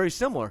 very, very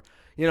similar.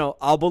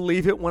 I'll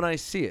believe it when I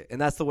see it.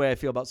 And that's the way I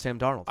feel about Sam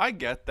Darnold. I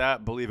get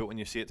that, believe it when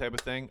you see it type of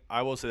thing.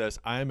 I will say this,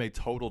 I am a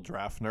total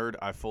draft nerd.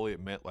 I fully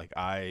admit,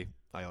 I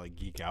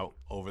geek out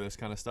over this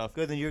kind of stuff.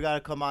 Good, then you got to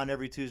come on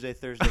every Tuesday,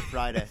 Thursday,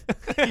 Friday.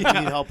 You need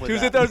help with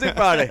Tuesday, that. Thursday,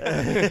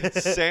 Friday.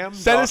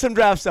 Send us some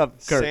draft stuff,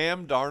 Kurt.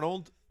 Sam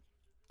Darnold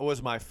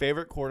was my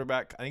favorite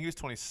quarterback. I think he was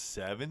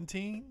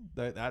 2017,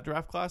 that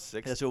draft class.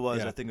 6. Yes, it was.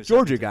 Yeah. I think it was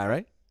Georgia 17. guy,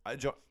 right? I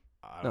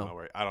don't know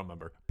where. I don't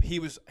remember. He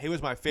was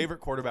my favorite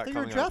quarterback I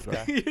coming think out of the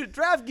draft. You're a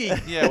draft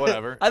geek. Yeah,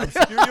 whatever.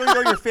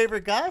 You're your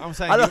favorite guy? I'm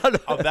saying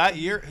of that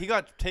year, he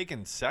got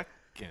taken second.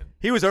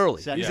 He was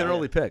early. Second. He's an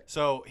early pick.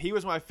 So he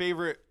was my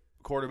favorite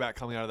quarterback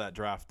coming out of that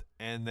draft,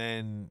 and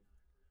then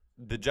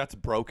the Jets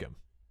broke him.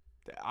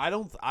 I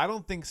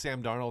don't think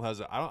Sam Darnold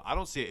has I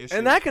don't see an issue.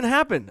 And that can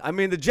happen.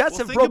 The Jets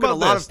have broken a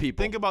lot of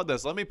people. Think about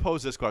this. Let me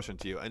pose this question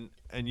to you.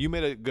 And you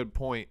made a good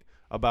point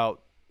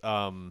about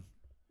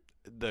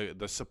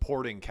the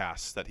supporting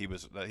cast that he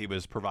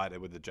was provided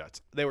with the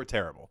Jets. They were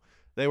terrible.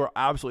 They were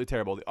absolutely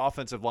terrible. The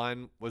offensive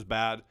line was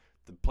bad.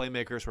 The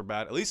playmakers were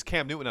bad. At least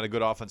Cam Newton had a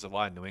good offensive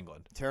line in New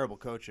England. Terrible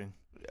coaching.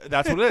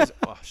 That's what it is.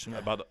 I was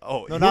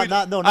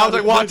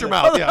like, watch your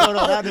mouth. Yeah. No,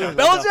 not New England.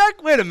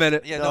 Belichick? Wait a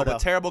minute. Yeah, No. but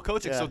terrible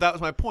coaching. Yeah. So that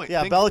was my point.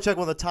 Yeah, Belichick,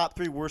 one of the top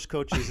 3 worst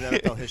coaches in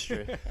NFL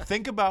history.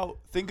 Think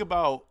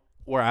about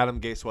where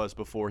Adam Gase was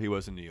before he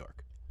was in New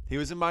York. He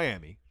was in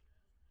Miami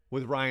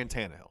with Ryan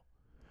Tannehill.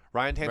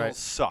 Ryan Tannehill Right.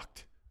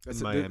 sucked in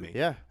Miami.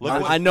 Yeah.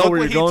 I know where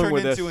you're he going turned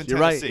with this. into in You're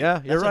right. Tennessee.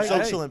 Yeah, you're That's right. an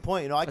Hey. excellent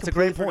point. You know, I That's a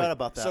completely great point. forgot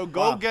about that. So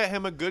go Wow. get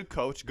him a good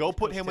coach. Go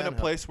put him in a Tannehill.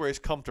 place where he's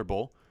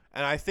comfortable.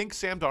 And I think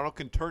Sam Darnold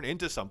can turn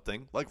into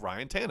something like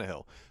Ryan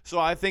Tannehill. So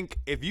I think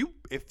if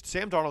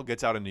Sam Darnold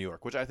gets out of New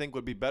York, which I think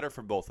would be better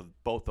for both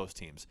those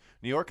teams.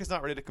 New York is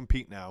not ready to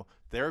compete now.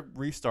 They're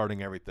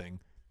restarting everything.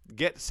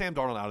 Get Sam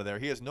Darnold out of there.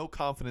 He has no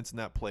confidence in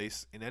that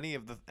place, in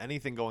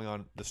anything going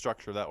on the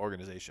structure of that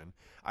organization.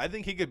 I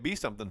think he could be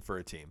something for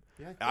a team.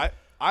 Yeah,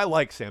 I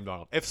like Sam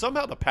Darnold. If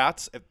somehow the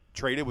Pats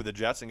traded with the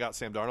Jets and got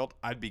Sam Darnold,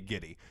 I'd be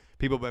giddy.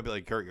 People might be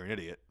like, Kurt, you're an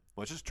idiot.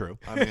 Which is true.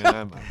 I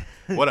mean,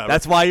 whatever.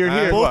 That's why you're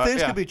here. Both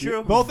things could be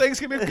true. Both things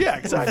can be. Yeah,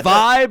 exactly.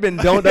 Vibe and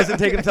doesn't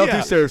take himself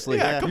Yeah. too seriously.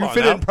 Yeah, come you on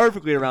fit now. in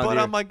perfectly around But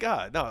here. I'm like,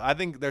 God, no. I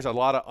think there's a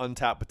lot of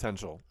untapped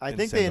potential. I in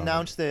think Sam they Darnold.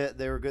 announced that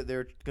they were going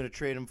to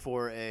trade him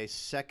for a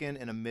second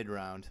and a mid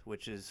round,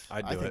 which is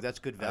I think that's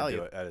good value. I'd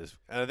do it. That is,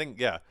 and I think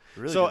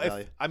Really so good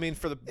value.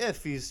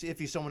 if If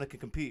he's someone that can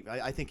compete,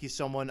 I think he's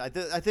someone. I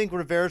think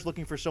Rivera's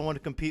looking for someone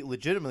to compete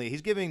legitimately.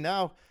 He's giving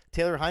now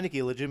Taylor Heineke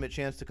a legitimate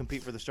chance to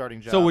compete for the starting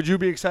job. So would you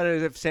be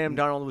excited if Sam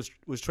Darnold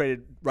was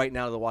traded right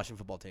now to the Washington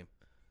football team?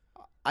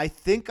 I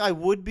think I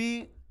would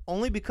be,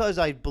 only because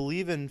I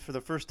believe in, for the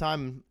first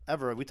time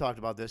ever, we talked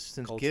about this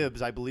since Culture.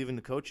 Gibbs, I believe in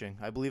the coaching.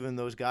 I believe in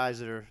those guys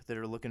that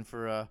are looking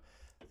for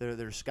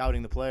they're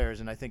scouting the players,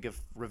 and I think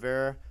if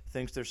Rivera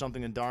thinks there's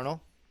something in Darnold,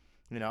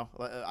 you know,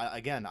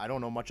 I don't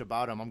know much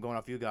about him. I'm going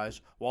off you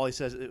guys. Wally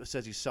says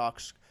he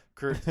sucks.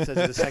 Kurt says he's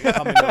the second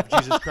coming of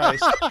Jesus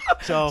Christ.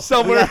 So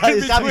Somewhere in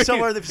it's got to be between.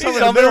 somewhere in the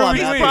Somewhere middle on in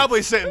he's that. between.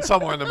 probably sitting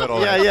somewhere in the middle.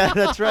 Yeah,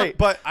 that's right.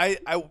 But I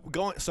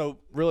going so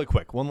really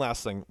quick. One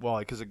last thing,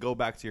 Wally, because go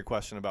back to your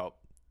question about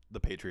the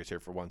Patriots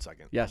here for 1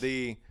 second. Yes.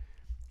 The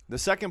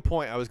second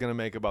point I was going to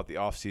make about the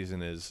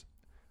offseason is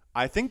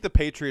I think the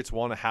Patriots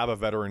want to have a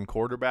veteran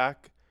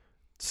quarterback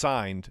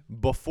signed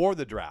before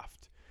the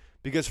draft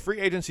because free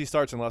agency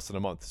starts in less than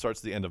a month. It starts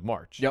at the end of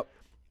March. Yep.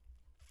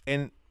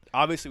 And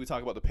obviously we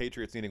talk about the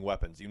Patriots needing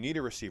weapons. You need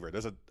a receiver.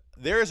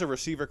 There is a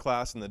receiver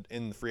class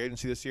in the free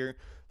agency this year.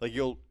 Like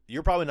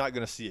you're probably not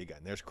going to see again.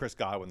 There's Chris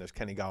Godwin, there's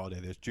Kenny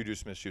Golladay, there's Juju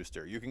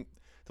Smith-Schuster.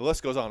 The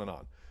list goes on and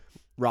on.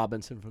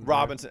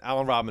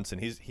 Allen Robinson.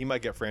 He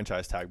might get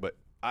franchise tag, but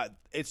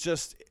it's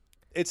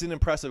an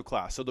impressive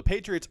class. So the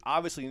Patriots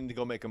obviously need to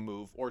go make a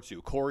move or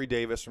two. Corey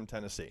Davis from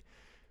Tennessee.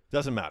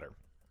 Doesn't matter.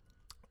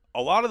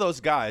 A lot of those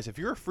guys, if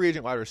you're a free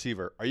agent wide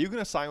receiver, are you going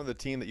to sign with a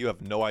team that you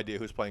have no idea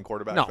who's playing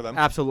quarterback No, for them?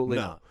 absolutely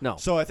not. No.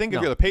 So I think if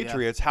No. you're the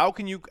Patriots, how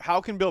can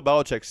Bill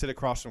Belichick sit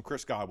across from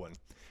Chris Godwin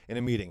in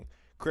a meeting?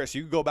 Chris,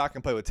 you can go back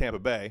and play with Tampa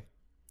Bay,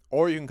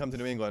 or you can come to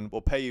New England.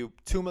 We'll pay you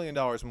 $2 million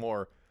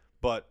more,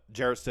 but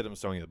Jarrett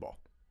Stidham's throwing you the ball.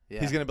 Yeah.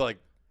 He's going to be like,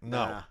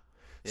 no. Nah.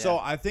 So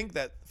Yeah. I think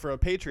that for a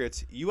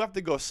Patriots, you have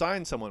to go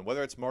sign someone,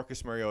 whether it's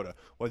Marcus Mariota,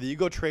 whether you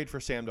go trade for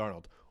Sam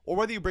Darnold, or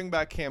whether you bring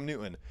back Cam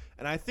Newton.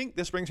 And I think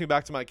this brings me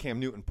back to my Cam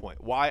Newton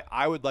point, why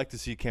I would like to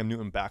see Cam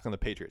Newton back on the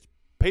Patriots.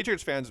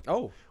 Patriots fans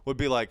would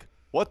be like,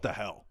 what the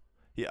hell?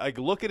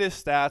 Look at his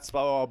stats,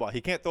 blah, blah, blah, blah.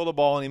 He can't throw the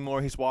ball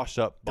anymore. He's washed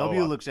up. Blah, blah,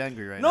 W blah. looks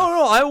angry right now.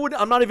 No, I would.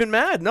 I'm not even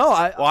mad. No,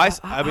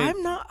 I mean,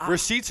 I'm not.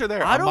 Receipts are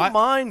there. I On don't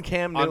mind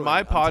Cam Newton. On my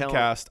I'm telling you.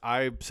 podcast,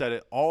 I said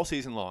it all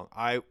season long.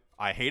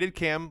 I hated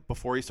Cam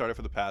before he started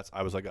for the Pats.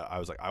 I was like,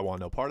 I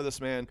want no part of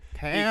this man.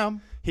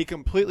 Cam. He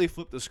completely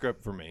flipped the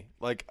script for me.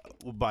 Like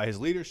by his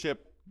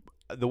leadership,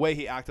 the way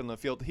he acted on the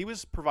field, he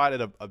was provided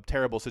a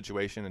terrible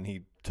situation, and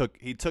he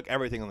took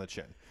everything on the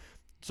chin.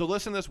 So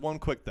listen to this one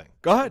quick thing.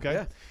 Go ahead. Okay.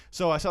 Yeah.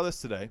 So I saw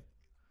this today.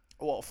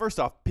 Well,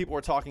 first off, people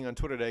were talking on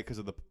Twitter today because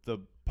of the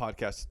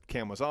podcast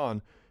Cam was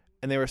on,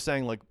 and they were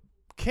saying like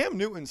Cam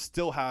Newton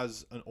still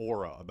has an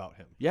aura about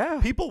him.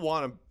 Yeah. People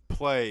want to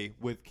play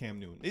with Cam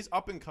Newton. These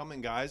up and coming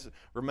guys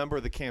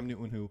remember the Cam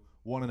Newton who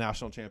won a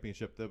national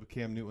championship, the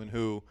Cam Newton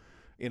who,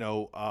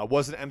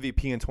 was an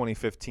MVP in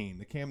 2015,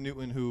 the Cam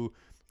Newton who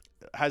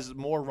has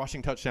more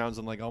rushing touchdowns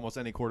than like almost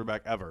any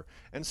quarterback ever.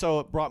 And so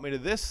it brought me to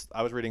this.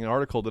 I was reading an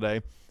article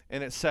today,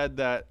 and it said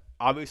that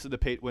obviously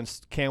when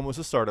Cam was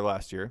a starter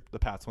last year, the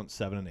Pats went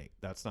 7-8.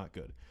 That's not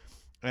good.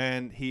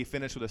 And he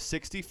finished with a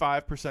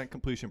 65%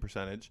 completion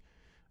percentage.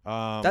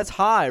 That's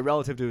high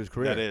relative to his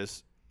career. That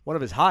is. One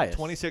of his highest.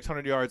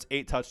 2,600 yards,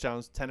 8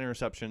 touchdowns, 10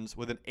 interceptions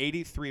with an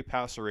 83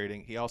 passer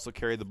rating. He also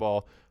carried the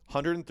ball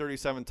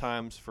 137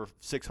 times for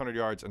 600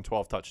 yards and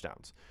 12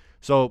 touchdowns.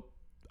 So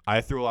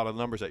I threw a lot of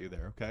numbers at you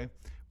there, okay?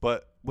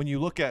 But when you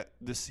look at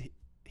this,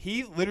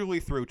 he literally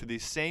threw to the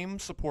same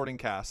supporting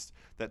cast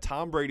that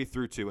Tom Brady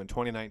threw to in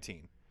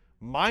 2019,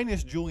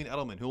 minus Julian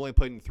Edelman, who only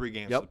played in 3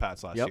 games for the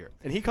Pats last year.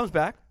 And he comes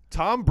back.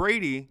 Tom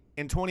Brady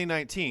in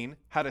 2019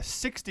 had a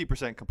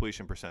 60%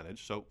 completion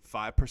percentage, so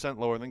 5%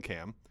 lower than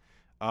Cam.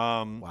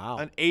 Wow.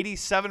 An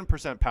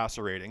 87%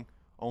 passer rating,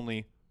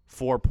 only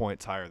 4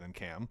 points higher than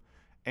Cam.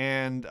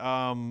 And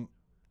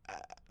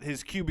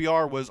his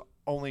QBR was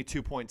only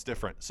 2 points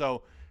different.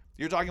 So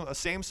you're talking about the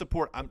same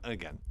support. I'm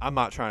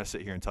not trying to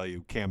sit here and tell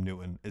you Cam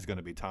Newton is going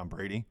to be Tom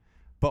Brady.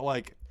 But,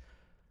 like,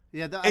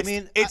 Yeah,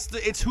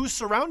 it's who's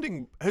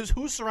surrounding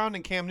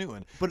Cam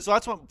Newton. But so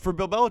that's what for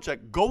Bill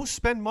Belichick. Go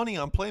spend money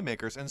on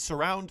playmakers and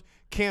surround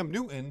Cam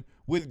Newton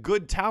with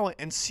good talent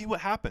and see what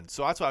happens.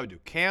 So that's what I would do.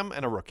 Cam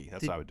and a rookie.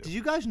 That's what I would do. Did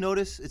you guys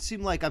notice? It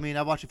seemed like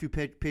I watched a few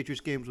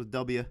Patriots games with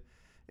W,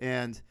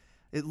 and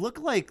it looked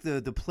like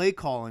the play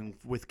calling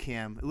with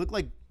Cam. It looked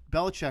like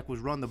Belichick was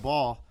run the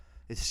ball.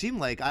 It seemed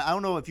like I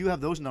don't know if you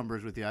have those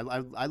numbers with you.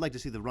 I'd like to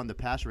see the run to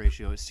pass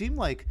ratio. It seemed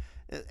like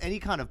any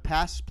kind of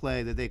pass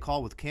play that they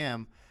call with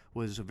Cam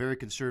was a very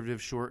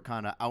conservative, short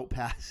kind of out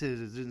passes.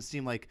 It didn't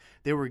seem like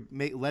they were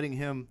letting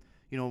him,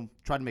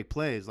 try to make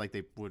plays like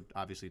they would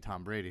obviously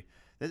Tom Brady.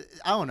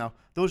 I don't know.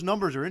 Those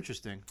numbers are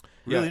interesting,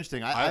 really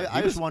interesting.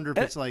 I just wonder if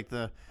it's like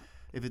the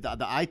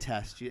eye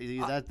test.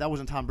 That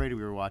wasn't Tom Brady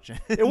we were watching.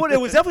 It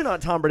was definitely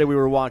not Tom Brady we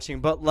were watching,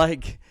 but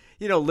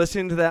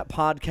listening to that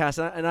podcast,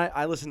 and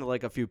I listened to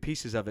like a few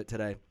pieces of it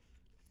today.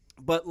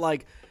 But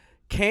like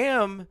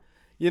Cam,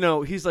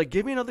 he's like,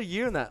 give me another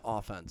year in that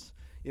offense.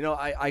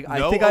 I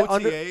think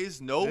OTAs,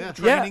 no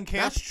training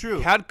camp. That's true.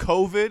 Had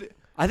COVID.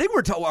 I think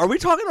are we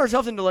talking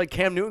ourselves into like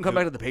Cam Newton come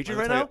back to the Patriots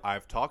right now?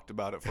 I've talked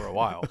about it for a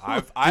while.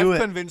 I've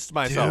convinced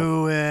myself.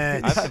 Do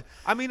it.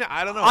 I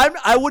don't know.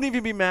 I wouldn't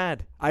even be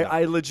mad.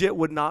 I legit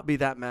would not be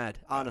that mad,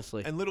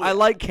 honestly. And literally I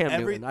like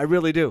Cam Newton. I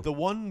really do. The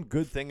one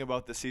good thing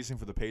about this season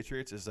for the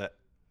Patriots is that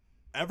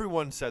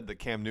everyone said that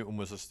Cam Newton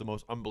was just the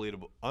most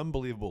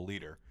unbelievable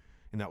leader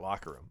in that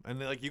locker room, and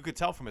like you could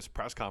tell from his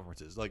press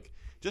conferences, like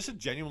just a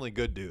genuinely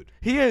good dude.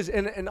 He is,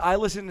 and I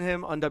listen to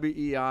him on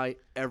WEI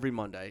every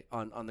Monday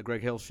on the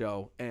Greg Hill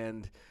Show,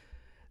 and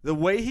the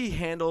way he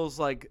handles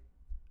like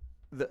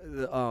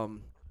the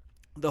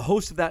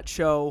host of that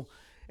show,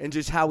 and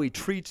just how he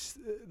treats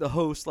the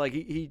host, like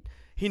he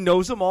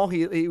knows them all.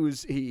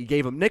 He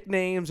gave him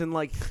nicknames, and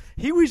like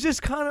he was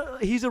just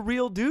he's a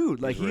real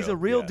dude. Like he's a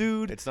real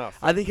dude. It's not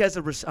I think he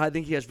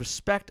has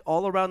respect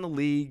all around the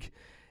league.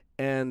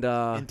 And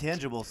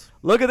intangibles.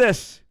 Look at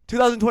this.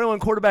 2021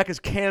 quarterback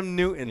is Cam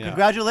Newton. Yeah.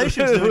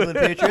 Congratulations, New England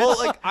Patriots. Well,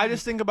 like I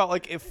just think about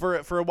like if for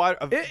a while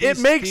it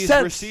makes these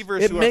sense.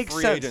 Receivers who are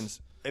free agents.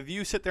 If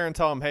you sit there and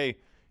tell them, hey,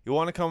 you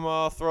want to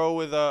come throw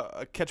with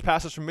catch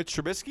passes from Mitch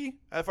Trubisky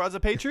as a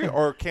Patriot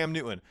or Cam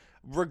Newton,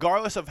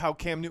 regardless of how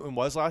Cam Newton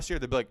was last year,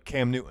 they'd be like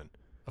Cam Newton.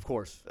 Of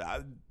course.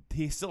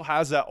 He still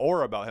has that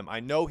aura about him.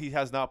 I know he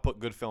has not put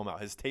good film out.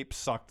 His tape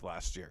sucked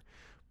last year,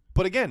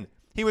 but again.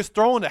 He was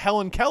throwing to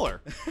Helen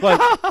Keller.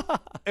 Like,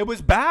 it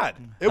was bad.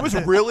 It was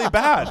really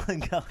bad.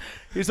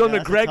 He was on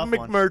to Greg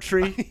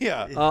McMurtry.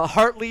 Yeah.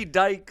 Hartley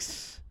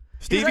Dykes.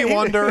 Stevie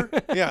Wonder.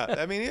 Yeah.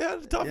 I mean, he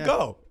had a tough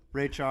go.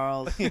 Ray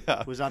Charles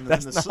was on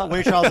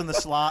Ray Charles in the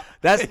slot.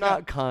 That's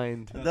not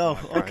kind. No.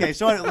 Okay.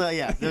 So,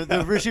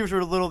 the receivers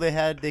were little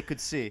they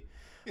could see.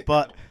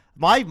 But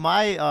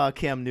my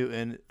Cam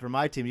Newton for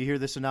my team, you hear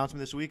this announcement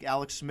this week?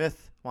 Alex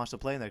Smith wants to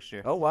play next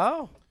year. Oh,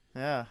 wow.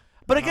 Yeah.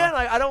 But again,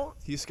 I don't.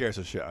 He scares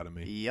the shit out of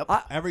me. Yep.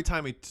 Every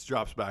time he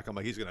drops back, I'm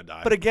like, he's gonna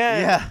die. But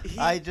again,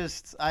 I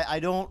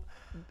don't.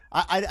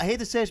 I hate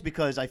to say this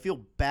because I feel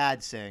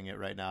bad saying it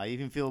right now. I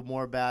even feel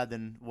more bad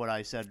than what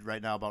I said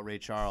right now about Ray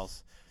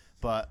Charles.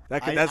 But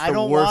that's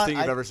the worst thing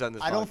you've ever said in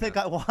this podcast. I don't think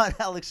I want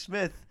Alex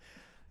Smith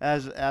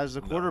as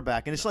a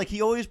quarterback, and it's like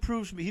he always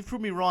proves me. He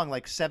proved me wrong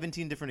like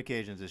 17 different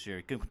occasions this year.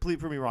 He completely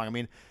proved me wrong. I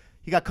mean.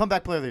 He got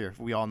comeback player of the year.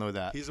 We all know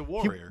that. He's a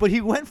warrior. But he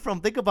went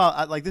from, think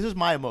about, like, this is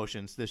my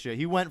emotions this year.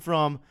 He went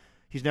from,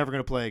 he's never going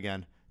to play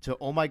again, to,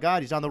 oh, my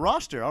God, he's on the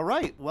roster. All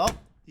right. Well,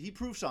 he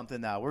proved something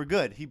now. We're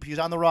good. He's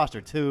on the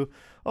roster. To,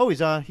 oh,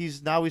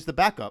 he's the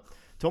backup.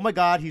 To, oh, my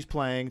God, he's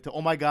playing. To,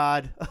 oh, my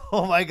God,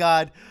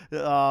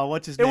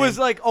 what's his name? It was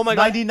like, oh, my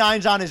God.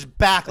 99's on his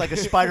back like a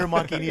spider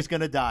monkey, and he's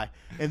going to die.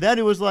 And then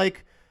it was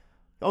like,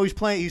 oh,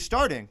 he's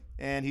starting.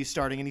 And he's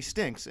starting and he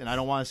stinks, and I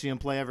don't want to see him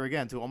play ever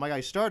again. To, oh my God,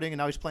 he's starting, and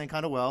now he's playing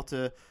kind of well.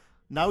 To,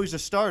 now he's a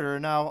starter,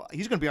 and now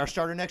he's going to be our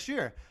starter next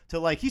year. To,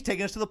 like, he's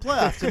taking us to the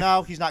playoffs. To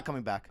now he's not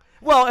coming back.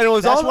 Well, and it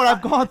was that's what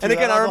I've gone through. And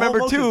again, I remember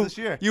too. This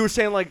year. You were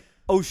saying like,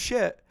 oh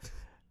shit,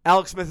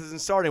 Alex Smith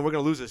isn't starting. We're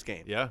going to lose this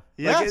game. Yeah.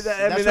 Yes.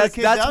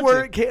 That's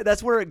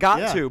where it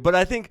got to. But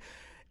I think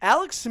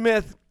Alex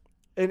Smith,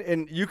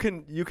 and you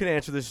can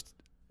answer this.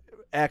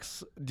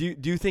 X, do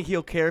you think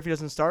he'll care if he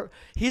doesn't start?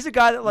 He's a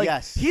guy that like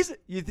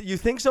you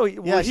think so? He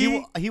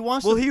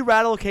wants. Will he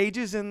rattle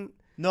cages and?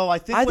 No, I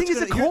think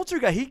he's a culture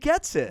guy. He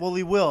gets it. Well,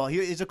 he will.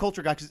 He's a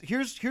culture guy.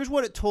 Because here's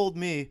what it told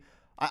me.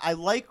 I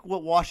like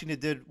what Washington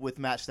did with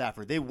Matt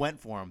Stafford. They went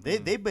for him.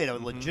 They made a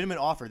legitimate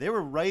offer. They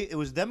were right. It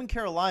was them in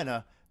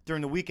Carolina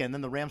during the weekend.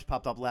 Then the Rams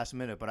popped up last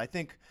minute. But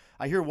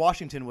I hear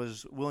Washington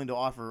was willing to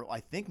offer. I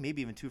think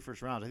maybe even 2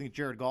 first rounds. I think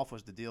Jared Goff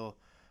was the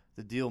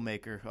deal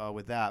maker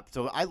with that.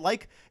 So I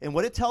like, and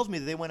what it tells me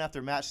that they went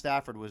after Matt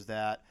Stafford was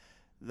that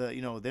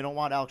they don't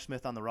want Alex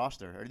Smith on the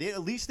roster, or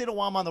at least they don't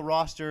want him on the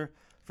roster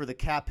for the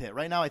cap hit.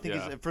 Right now, I think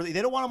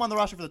they don't want him on the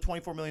roster for the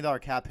 $24 million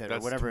cap hit or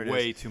whatever it is.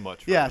 Way too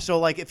much. For him. So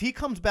like if he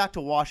comes back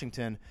to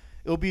Washington,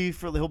 he'll be a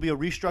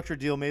restructured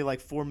deal, maybe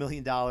like $4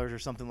 million or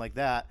something like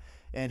that,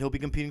 and he'll be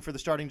competing for the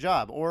starting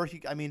job. Or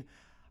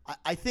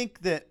I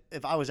think that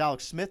if I was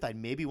Alex Smith, I'd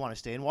maybe want to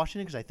stay in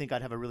Washington because I think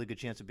I'd have a really good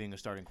chance of being a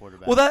starting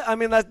quarterback. Well,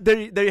 there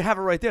you have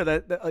it right there.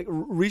 That like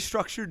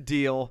restructured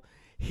deal.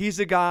 He's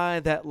a guy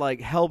that like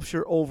helps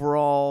your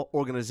overall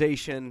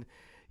organization,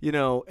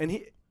 and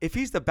if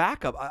he's the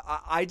backup,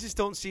 I just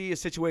don't see a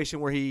situation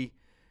where he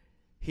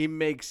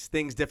makes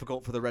things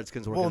difficult for the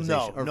Redskins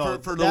organization. Well, no.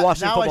 For the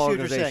Washington now I football see what you're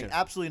organization. saying.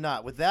 Absolutely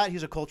not. With that,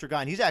 he's a culture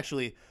guy, and he's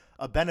actually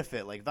a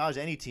benefit. Like if I was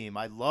any team,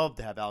 I'd love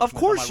to have Alex Of Smith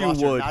course on my you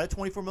roster. would. Not at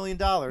 $24 million.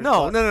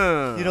 No.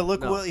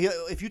 Look, no.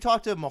 if you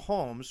talk to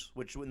Mahomes,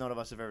 which none of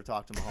us have ever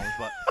talked to Mahomes,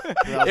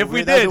 but If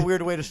we that's did. a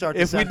weird way to start.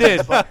 If the we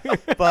sentence,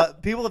 did.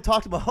 but people have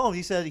talked to Mahomes.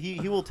 He said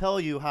he will tell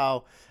you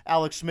how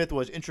Alex Smith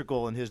was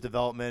integral in his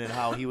development and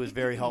how he was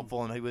very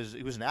helpful and he was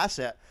an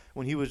asset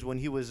when he was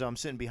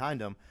sitting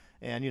behind him.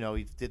 And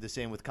he did the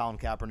same with Colin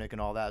Kaepernick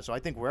and all that. So I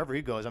think wherever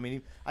he goes, I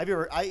mean, I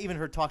even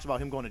heard talks about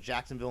him going to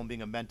Jacksonville and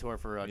being a mentor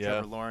for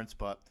Trevor Lawrence.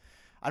 But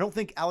I don't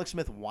think Alex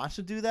Smith wants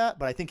to do that,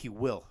 but I think he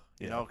will.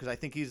 Because I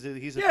think he's a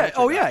Yeah.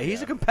 culture guy.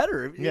 He's a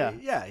competitor. Yeah.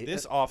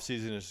 This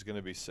offseason is going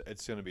to be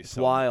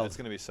so wild. It's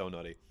going to be so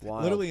nutty.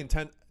 Wild. Literally in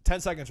 10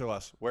 seconds or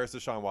less. Where's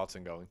Deshaun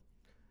Watson going?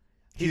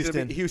 He's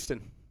gonna Houston. be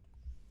Houston.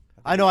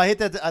 I know. I hate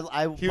that.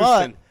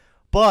 Houston.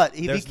 But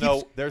if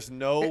There's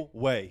no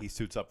way he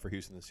suits up for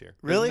Houston this year.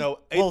 Really?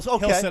 He'll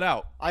sit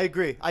out. I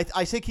agree. I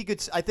think he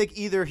could. I think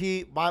either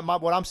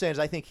what I'm saying is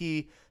I think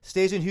he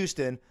stays in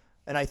Houston,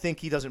 and I think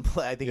he doesn't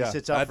play. I think he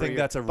sits out. I for a think year.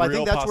 that's a but I real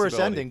think that's where it's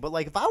possibility. ending. But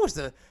like if I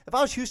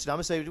was Houston, I'm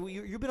gonna say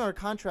you've been on a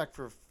contract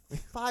for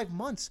 5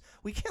 months.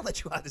 We can't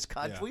let you out of this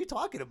contract. Yeah. What are you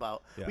talking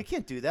about? Yeah. We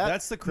can't do that.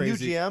 That's the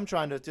crazy- New GM I'm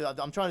trying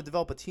to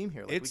develop a team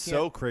here. Like, It's we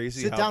can't so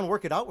crazy Sit how- down and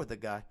work it out with the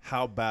guy.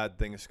 How bad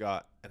things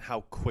got and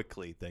how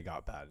quickly they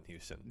got bad in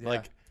Houston. Yeah.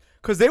 Like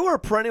Because they were a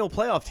perennial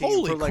playoff team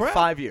Holy for like crap.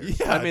 5 years.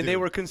 Yeah, I mean, they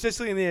dude. were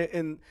consistently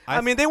in. I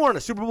I mean, they weren't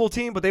a Super Bowl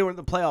team, but they were in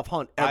the playoff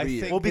hunt every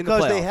year. think- Well, in the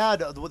because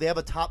playoffs. they have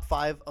a top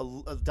 5.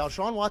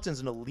 Deshaun Watson's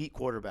an elite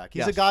quarterback.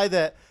 He's a Yes. guy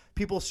that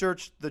people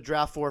search the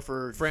draft for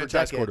Franchise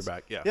decades.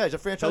 quarterback, yeah. Yeah, he's a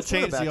franchise He'll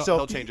change quarterback.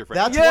 he'll change your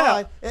That's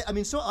franchise. why. I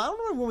mean, so I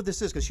don't know what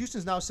this is because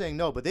Houston's now saying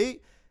no, but they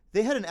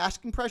had an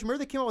asking price. Remember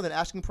they came out with an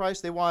asking price.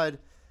 They wanted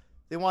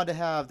to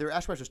have their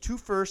asking price was 2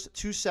 firsts,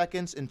 2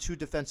 seconds, and 2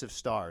 defensive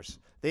stars.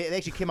 They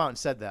actually came out and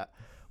said that,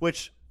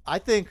 which I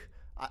think.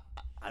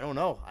 I don't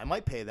know. I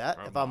might pay that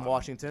if I'm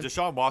Washington.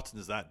 Deshaun Watson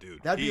is that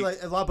dude. That'd be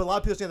like a lot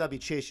of people say that'd be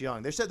Chase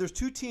Young. They said there's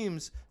 2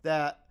 teams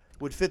that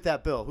would fit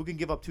that bill. Who can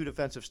give up 2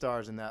 defensive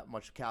stars and that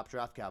much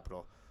draft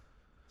capital?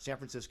 San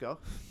Francisco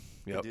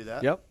can Yep. do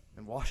that. Yep.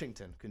 And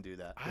Washington can do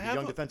that. I With have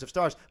young a- defensive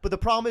stars. But the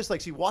problem is,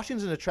 like, see,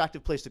 Washington's an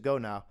attractive place to go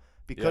now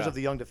because Yeah. of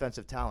the young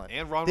defensive talent.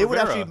 And Ron They would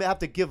Rivera. actually have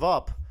to give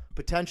up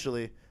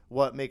potentially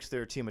what makes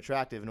their team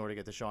attractive in order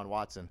to get Deshaun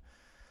Watson.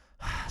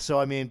 So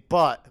I mean,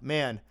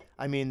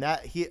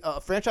 that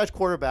a franchise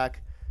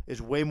quarterback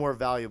is way more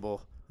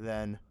valuable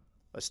than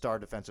a star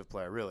defensive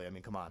player. Really, I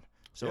mean, come on.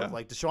 So Yeah.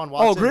 like Deshaun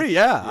Watson. Oh, agree.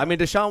 Yeah. I mean,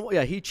 Deshaun.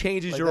 Yeah, he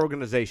changes Like your that-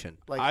 organization.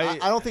 Like I-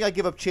 I don't think I'd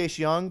give up Chase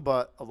Young,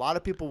 but a lot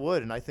of people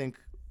would, and I think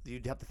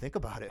you'd have to think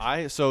about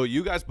it. So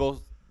you guys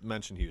both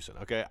mentioned Houston,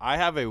 okay? I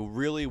have a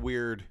really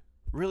weird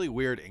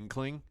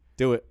inkling.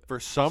 Do it. For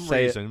some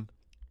Say it. reason,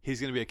 he's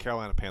going to be a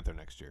Carolina Panther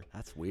next year.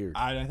 That's weird.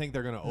 I think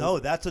they're going to No,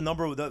 that's a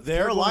number. They're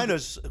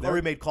Carolina's going to-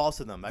 already made calls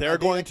to them. They're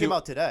going that came to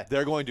out today.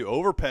 They're going to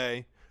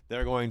overpay.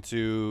 They're going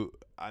to.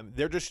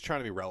 They're just trying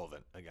to be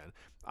relevant again.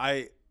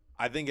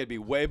 I think it'd be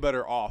way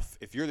better off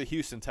if you're the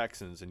Houston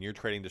Texans and you're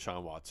trading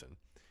Deshaun Watson.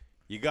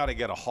 You got to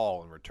get a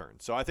haul in return.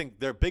 So I think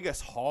their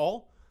biggest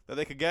haul that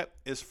they could get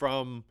is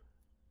from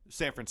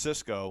San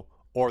Francisco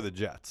or the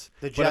Jets.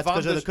 The But Jets if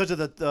I'm because of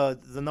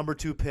the number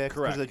 2 pick, because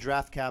Correct. of the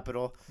draft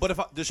capital. But if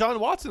Deshaun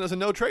Watson has a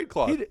no trade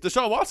clause,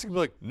 Deshaun Watson can be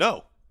like,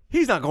 no.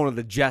 He's not going to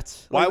the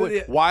Jets. Why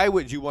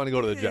would you want to go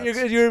to the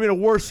Jets? You're in a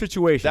worse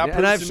situation. That And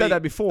proves I've to said me-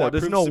 that before. that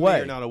There's proves no to me way.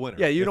 you're not a winner.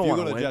 Yeah, you If don't you want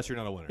go to to the win. Jets, you're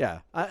not a winner. Yeah,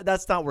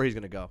 that's not where he's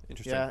going to go.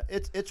 Interesting. Yeah,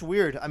 it's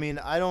weird. I mean,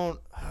 I don't.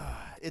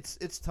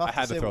 It's tough I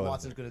had to to say throw what that in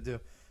Watson's going to do.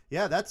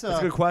 Yeah, that's That's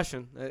a good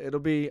question. It'll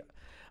be.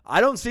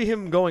 I don't see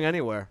him going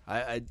anywhere.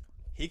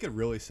 He could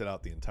really sit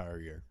out the entire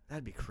year.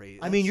 That'd be crazy.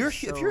 I mean,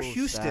 That's if you're so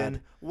Houston,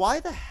 sad. why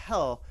the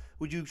hell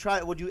would you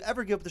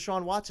ever give up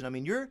Deshaun Watson? I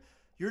mean, you're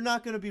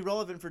not going to be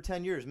relevant for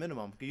 10 years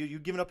minimum.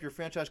 You've given up your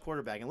franchise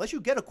quarterback. Unless you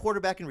get a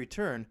quarterback in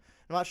return,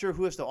 I'm not sure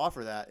who has to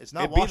offer that. It's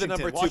not It'd be the Washington.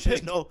 number 2 Washington has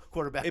pick. no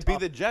quarterback. It'd to be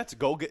the offer. Jets.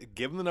 Go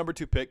give him the number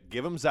 2 pick.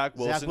 Give him Zach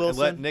Wilson, and let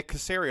Wilson. Nick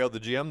Caserio, the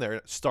GM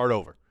there, start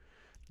over.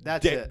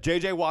 That's it.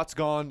 JJ Watt's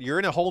gone. You're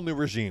in a whole new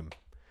regime.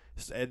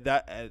 So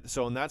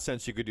in that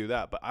sense, you could do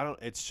that. But I don't.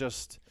 It's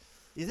just.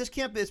 This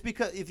can't be. It's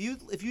because if you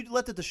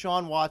let the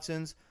Deshaun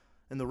Watsons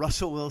and the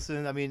Russell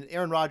Wilson, I mean,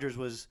 Aaron Rodgers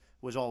was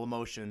all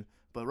emotion,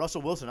 but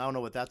Russell Wilson, I don't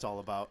know what that's all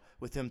about.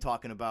 With him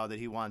talking about that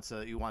he wants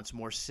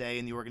more say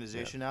in the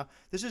organization now.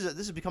 This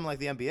is becoming like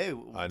the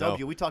NBA. I know.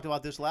 We talked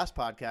about this last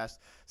podcast.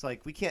 It's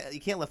like you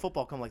can't let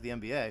football come like the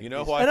NBA. You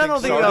know who I And think I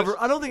don't think it started? ever.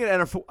 I don't think it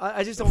ever.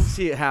 I just don't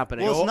see it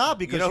happening. Well, it's not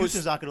because you know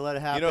Houston's not going to let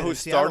it happen. You know who and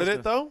Seattle's started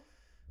it gonna- though?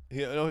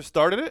 You know who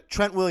started it?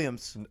 Trent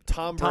Williams.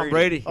 Tom Tom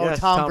Brady. Oh, Yes,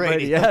 Tom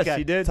Brady. Yes, Okay.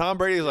 he did. Tom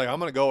Brady's like, I'm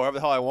going to go wherever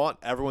the hell I want.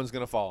 Everyone's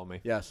going to follow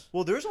me. Yes.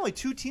 Well, there's only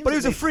 2 teams. But he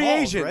was that a made free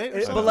calls, agent. right? Or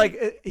But something.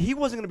 like he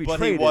wasn't going to be But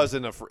traded. he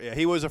wasn't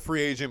he was a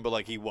free agent, but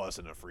like he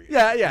wasn't a free agent.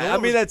 Yeah, You know yeah. I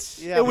what mean,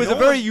 was- yeah, it but was you a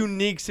know very what-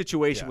 unique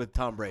situation Yeah. with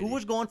Tom Brady. Who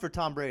was going for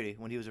Tom Brady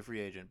when he was a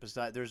free agent?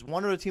 There's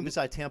one other team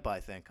beside Tampa,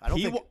 I think. I don't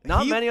He think. wa-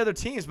 Not he- many other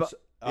teams, but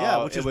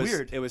Yeah, which it is was,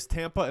 weird. It was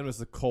Tampa and it was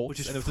the Colts Which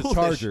is and it was foolish.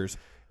 the Chargers.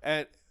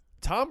 And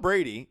Tom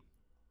Brady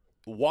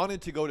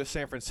wanted to go to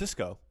San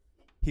Francisco.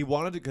 He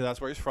wanted to, because that's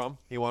where he's from.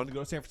 He wanted to go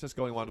to San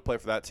Francisco and he wanted to play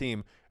for that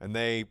team. And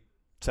they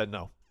said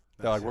no.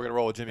 They're like, we're going to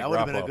roll with Jimmy That Garoppolo.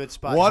 would've been a good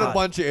spot. What Yeah. a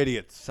bunch of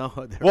idiots. so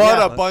What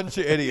yeah. a bunch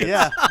of idiots.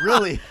 Yeah,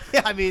 really.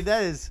 Yeah, I mean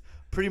that is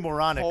pretty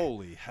moronic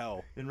Holy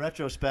hell. in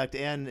retrospect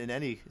and in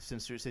any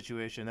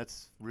situation.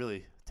 That's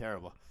really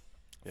terrible.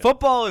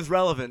 Football is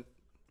relevant.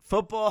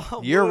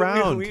 Football Year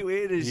round.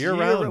 It is Year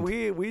round.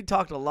 We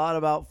talked a lot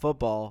about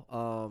football.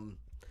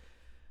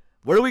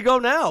 Where do we go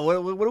now? What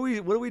do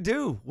we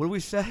do? What do we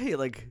say?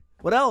 Like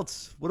what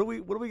else? What do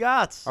we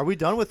got? Are we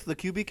done with the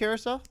QB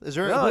carousel? Is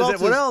there No, who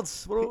else what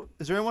else?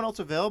 Is there anyone else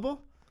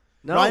available?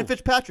 No. Ryan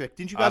Fitzpatrick.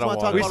 Didn't you I guys don't want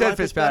to talk want we about said Ryan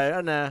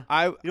Fitzpatrick.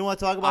 Nah. You don't want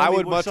to talk about I him? He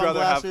would wore much rather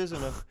have. sunglasses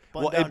and a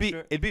Well, button-down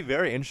shirt. it'd be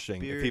very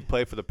interesting if he Beard.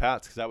 played for the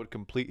Pats because that would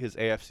complete his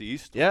AFC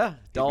East. Yeah. He'd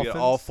be Dolphins.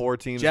 all 4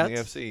 teams in the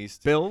Jets, AFC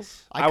East.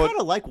 Bills. I I would- kind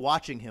of like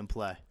watching him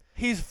play.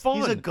 He's fun.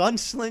 He's a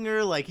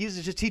gunslinger. Like he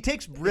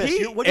takes risks.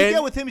 He- What do you and-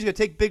 get with him? He's gonna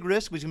take big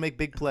risks. But he's gonna make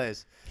big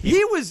plays.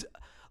 He was.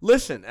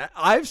 Listen,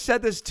 I've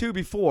said this too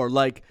before.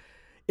 Like,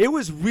 it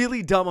was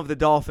really dumb of the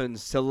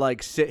Dolphins to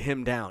like sit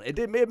him down.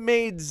 It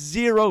made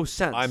zero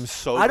sense. I'm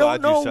so I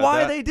don't glad you know said why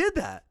that. they did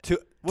that.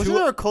 Wasn't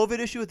there a COVID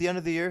issue at the end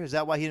of the year? Is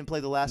that why he didn't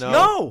play the last game?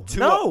 No.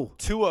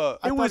 Tua.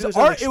 I It thought was it was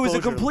an it was a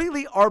exposure.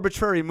 completely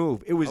arbitrary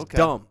move. It was Okay.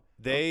 dumb.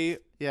 They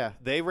Yeah.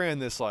 ran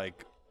this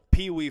like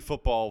pee-wee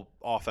football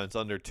offense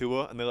under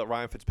Tua, and they let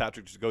Ryan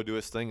Fitzpatrick just go do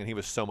his thing, and he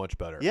was so much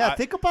better. Yeah.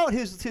 Think about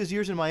his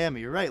years in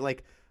Miami. You're right.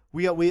 Like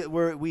we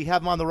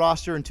have him on the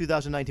roster in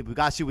 2019. But we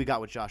got to see what we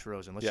got with Josh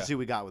Rosen. Let's Yeah. just see what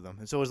we got with him.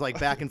 And so it was like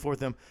back and forth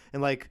him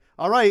and like,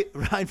 all right,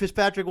 Ryan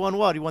Fitzpatrick won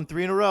what? He won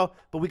 3 in a row.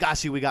 But we got to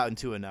see what we got in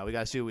Tua now. We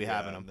got to see what we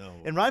have in him. no.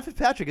 And Ryan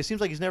Fitzpatrick, it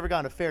seems like he's never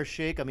gotten a fair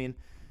shake. I mean,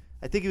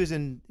 I think he was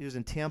in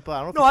Tampa.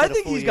 I don't know. If No, he I played a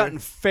think full he's year. gotten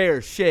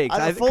fair shakes.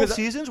 Out of full 'cause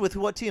seasons with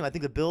what team? I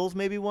think the Bills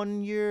maybe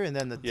 1 year, and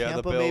then the Yeah,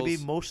 the Tampa maybe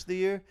Bills. most of the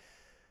year.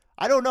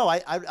 I don't know.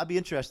 I'd be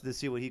interested to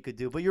see what he could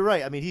do. But you're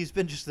right. I mean, he's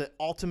been just the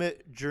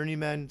ultimate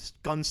journeyman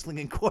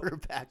gunslinging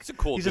quarterback. He's a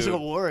cool He's just dude. a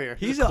warrior.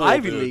 He's a an cool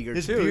Ivy dude. leaguer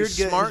His too. beard He's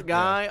get- smart his-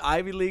 guy,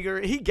 Ivy leaguer.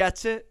 He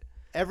gets it.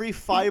 Every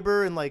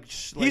fiber and like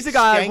He's a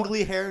guy-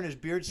 scangly hair in his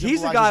beard. He's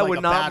a symbolizes, guy I like would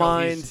a not battle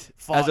he's mind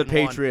fought as a and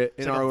won. Patriot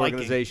He's in like our a Viking.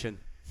 organization.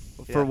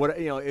 Yeah. For what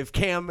if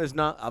Cam is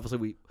not obviously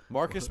we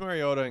Marcus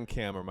Mariota and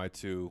Cam are my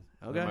two.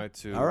 Okay. My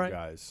two All right.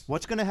 guys.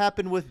 What's going to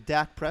happen with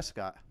Dak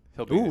Prescott?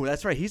 He'll be. Ooh,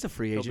 that's right. He's a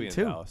free he'll be agent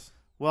in too. Dallas.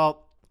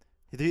 Well,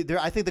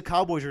 I think the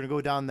Cowboys are going to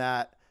go down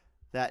that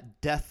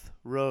death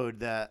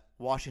road that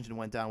Washington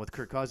went down with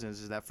Kirk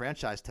Cousins, is that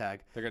franchise tag.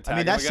 They're gonna I tag mean,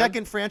 him that again?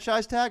 second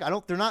franchise tag,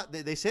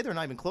 they say they're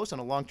not even close on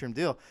a long-term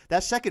deal.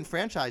 That second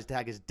franchise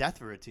tag is death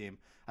for a team.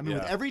 I mean,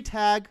 with Yeah. every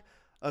tag,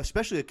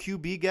 especially a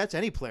QB gets,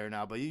 any player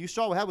now, but you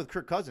saw what happened with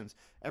Kirk Cousins.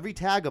 Every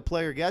tag a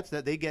player gets,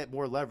 that they get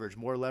more leverage.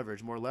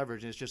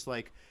 And it's just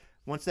like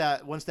once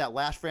that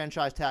last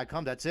franchise tag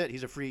comes, that's it.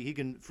 He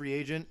can free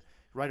agent,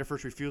 right of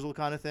first refusal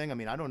kind of thing. I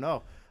mean, I don't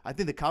know. I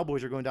think the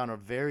Cowboys are going down a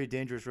very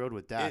dangerous road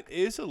with Dak. It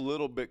is a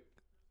little bit.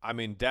 I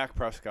mean, Dak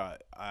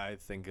Prescott, I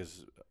think,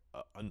 is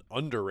an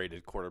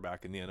underrated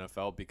quarterback in the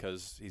NFL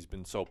because he's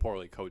been so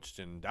poorly coached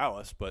in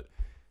Dallas. But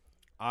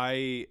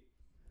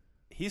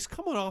he's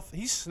coming off.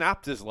 He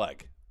snapped his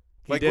leg.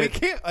 Like we did.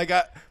 can't. Like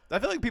I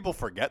feel like people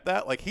forget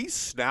that. Like he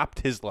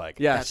snapped his leg.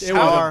 Yes, That it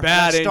was star- a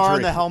bad that star in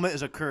injury. the helmet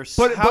is a curse.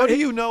 But- How do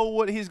you know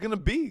what he's gonna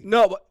be?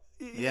 No, but,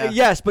 Yeah.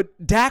 yes, but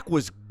Dak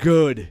was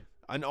good.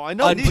 I know. I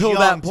know. he's Until young,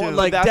 that point, too.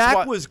 like That's Dak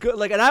why- was good.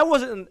 Like, and I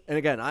wasn't. And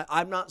again,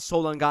 I'm not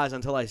sold on guys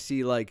until I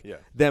see like Yeah.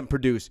 them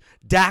produce.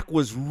 Dak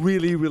was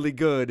really, really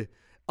good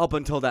up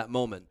until that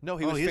moment. No,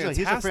 he Oh, was he's a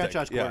fantastic.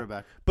 franchise Yeah.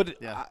 quarterback.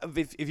 But Yeah.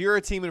 if you're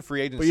a team in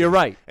free agency, But you're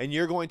right. and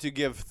you're going to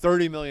give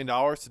 $30 million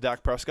to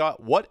Dak Prescott,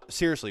 what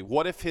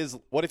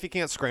if he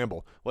can't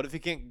scramble? What if he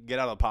can't get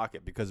out of the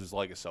pocket because his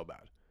leg is so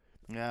bad?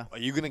 Yeah. Are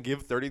you going to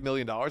give $30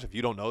 million if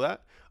you don't know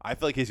that? I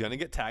feel like he's going to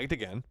get tagged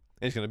again, and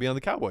he's going to be on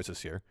the Cowboys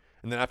this year.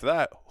 And then after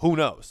that, who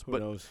knows? Who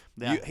knows?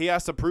 Yeah. He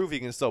has to prove he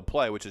can still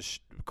play, which is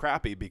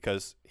crappy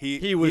because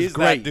He was he's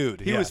great, that dude.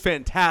 He Yeah. was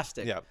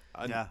fantastic. Yeah.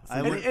 Yeah, For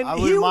I me- would, and I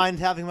he wouldn't w- mind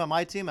having him on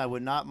my team. I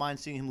would not mind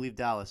seeing him leave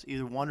Dallas.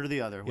 Either one or the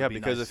other. Yeah, would be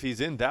because nice. if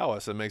he's in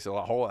Dallas, it makes it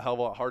a hell of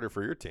a lot harder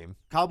for your team.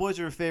 Cowboys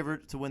are a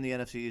favorite to win the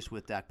NFC East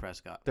with Dak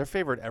Prescott. They're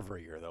favored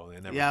every year, though. They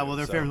never Yeah, do, well,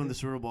 they're so. favored to win the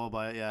Super Bowl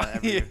by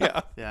every year.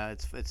 Yeah. Yeah,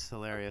 it's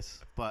hilarious.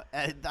 But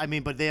I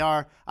mean, but they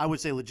are, I would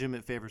say,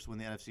 legitimate favorites to win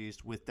the NFC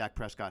East with Dak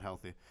Prescott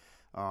healthy.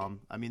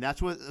 I mean,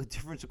 that's what the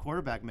difference a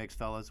quarterback makes,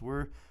 fellas.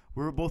 We're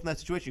we're both in that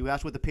situation. You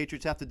asked what the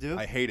Patriots have to do.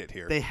 I hate it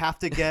here. They have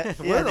to get.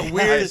 We're in a they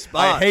weird have to-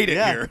 spot. I hate it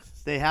yeah, here.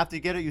 They have to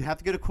get it. You have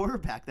to get a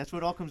quarterback. That's what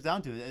it all comes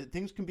down to.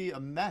 Things can be a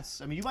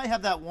mess. I mean, you might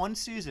have that one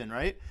season,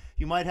 right?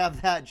 You might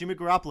have that Jimmy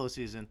Garoppolo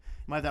season.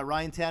 You might have that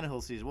Ryan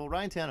Tannehill season. Well,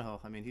 Ryan Tannehill,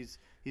 I mean, he's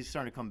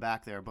starting to come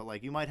back there. But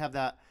like, you might have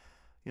that,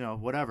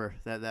 whatever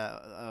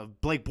that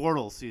Blake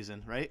Bortles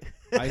season, right?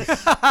 Like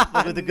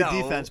with a good No.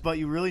 defense. But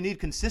you really need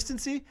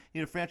consistency. You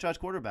need a franchise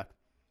quarterback.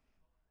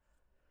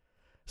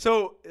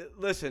 So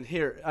listen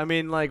here. I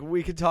mean, like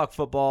we could talk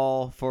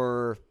football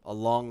for a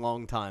long,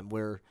 long time.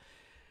 We're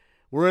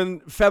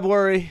in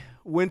February.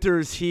 Winter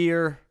is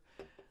here.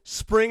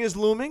 Spring is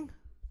looming.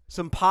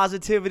 Some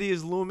positivity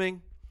is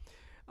looming.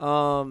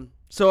 So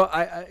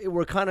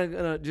we're kind of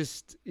gonna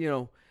just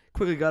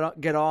quickly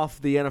get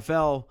off the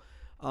NFL.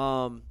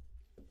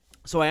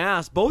 So I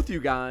asked both you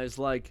guys,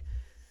 like,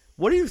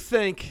 what do you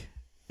think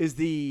is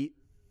the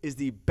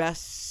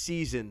best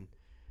season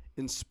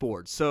in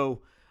sports?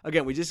 So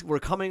again, we're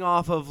coming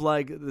off of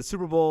like the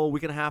Super Bowl a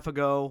week and a half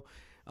ago.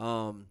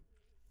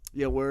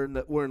 We're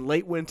in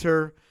late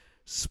winter.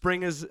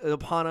 Spring is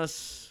upon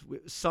us.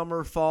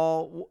 Summer,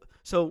 fall.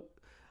 So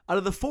out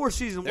of the 4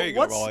 seasons, There you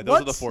go, Raleigh.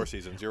 Those are the 4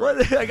 seasons. You're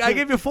right. I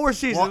gave you 4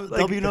 seasons. Well,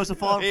 W knows the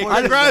fall. Hey,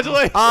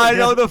 congratulations. I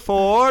know the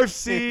 4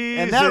 seasons.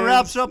 And that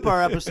wraps up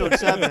our episode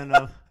 7.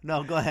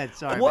 No, go ahead.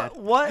 Sorry, man.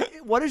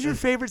 What is your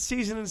favorite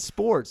season in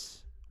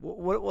sports?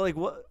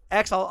 What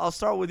X? I'll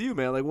start with you,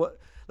 man. What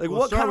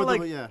Well, start kind of with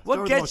like the- yeah, start what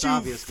with the gets most you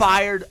obvious.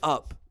 fired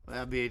up?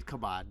 I mean,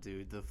 come on,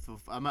 dude.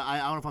 I don't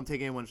know if I'm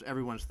taking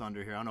everyone's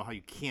thunder here. I don't know how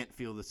you can't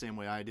feel the same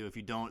way I do. If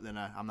you don't, then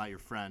I'm not your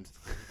friend.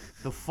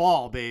 The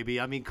fall, baby.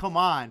 I mean, come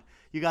on.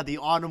 You got the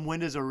autumn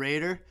wind as a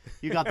Raider.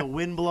 You got the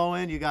wind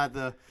blowing. You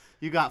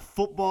got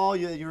football.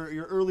 Your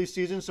early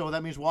season, so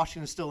that means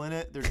Washington's still in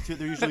it. They're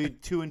usually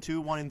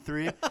 2-2,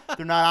 1-3.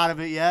 They're not out of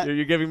it yet.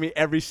 You're giving me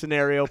every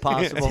scenario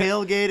possible.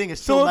 Tailgating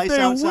is still So nice if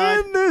they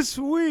outside. win this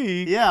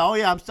week, Yeah, oh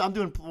yeah, I'm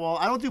doing well.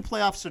 I don't do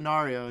playoff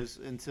scenarios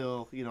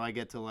until I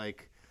get to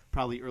like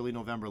probably early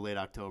November, late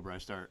October. I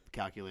start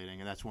calculating,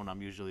 and that's when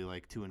I'm usually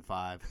like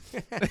 2-5,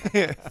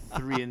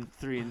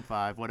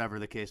 3-5, whatever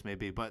the case may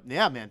be. But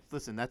yeah, man,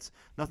 listen, that's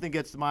nothing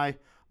gets my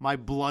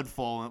blood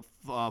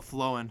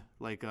flowing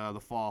like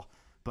the fall.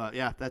 But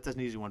yeah, that's an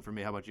easy one for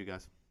me. How about you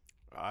guys?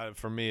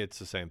 For me, it's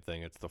the same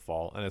thing. It's the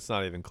fall, and it's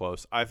not even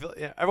close. I feel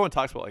everyone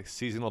talks about like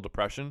seasonal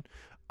depression.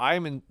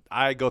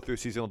 I go through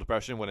seasonal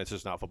depression when it's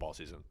just not football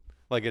season.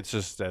 Like it's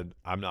just that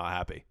I'm not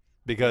happy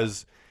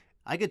because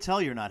I could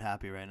tell you're not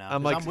happy right now.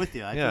 I'm 'cause like- I'm with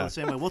you. I yeah. feel the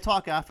same way. We'll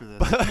talk after this.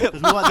 'Cause this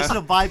is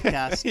a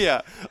vibecast.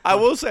 yeah. I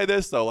will say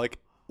this though, like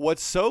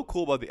what's so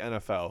cool about the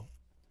NFL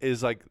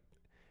is like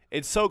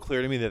it's so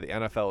clear to me that the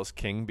NFL is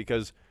king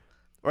because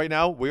right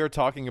now we are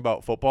talking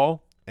about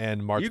football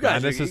and March you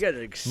guys Madness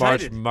are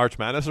excited. March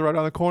Madness is right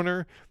around the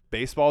corner.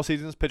 Baseball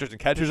seasons, pitchers and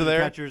catchers are there.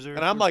 Catchers are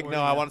and I'm like, reporting,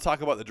 no, I yeah. want to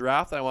talk about the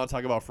draft and I want to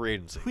talk about free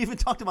agency. We haven't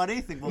talked about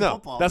anything but No,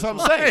 football. that's what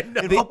I'm saying.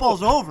 And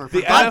football's over. For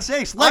the God's NF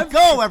sakes, let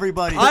go,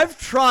 everybody. I've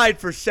tried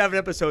for 7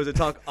 episodes to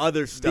talk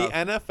other The stuff.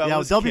 NFL yeah,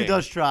 is W king.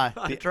 does try.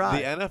 I The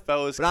tried,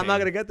 NFL is but I'm not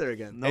king. gonna get there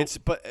again. Nope. It's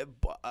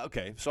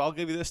okay. So I'll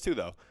give you this too,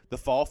 though. The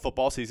fall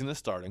football season is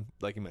starting,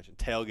 like you mentioned.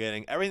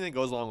 Tailgating, everything that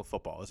goes along with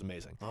football is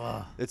amazing.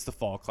 Ugh. It's the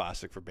fall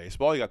classic for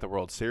baseball. You got the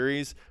World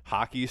Series,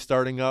 hockey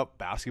starting up,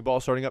 basketball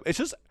starting up. It's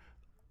just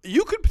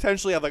you could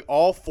potentially have like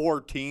all 4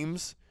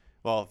 teams.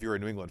 Well, if you're a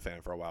New England fan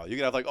for a while, you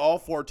could have like all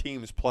 4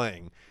 teams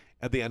playing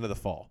at the end of the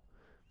fall.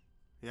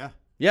 Yeah.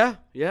 Yeah.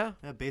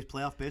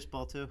 Playoff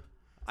baseball too.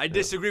 I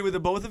disagree with the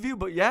both of you,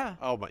 but yeah.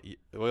 Oh my!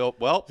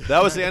 Well,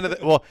 that was the end of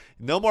the. Well,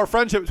 no more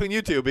friendship between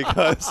you two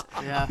because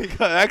Yeah.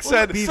 because X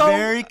said Be So-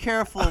 very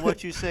careful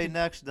what you say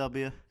next,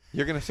 W.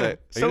 you're gonna say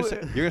you're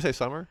gonna say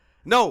summer.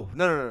 No.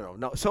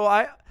 So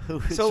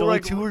It's so only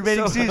like 2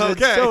 remaining so- seasons.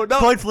 okay. So no,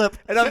 Coin flip.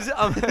 and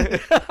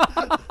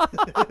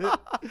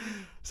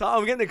so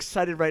I'm getting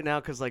excited right now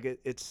because like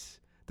it's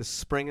the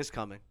spring is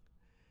coming,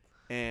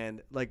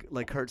 and like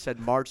Kurt said,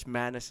 March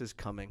Madness is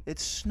coming.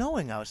 It's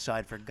snowing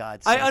outside, for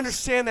God's sake. I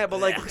understand that, but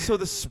like so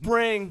the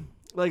spring,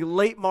 like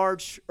late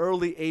March,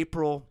 early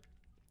April,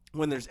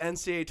 when there's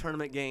NCAA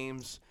tournament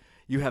games,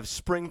 you have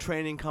spring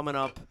training coming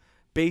up,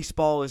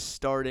 baseball is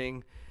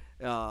starting.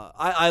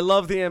 I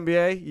love the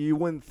NBA. You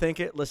wouldn't think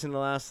it, listen to the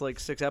last like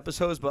 6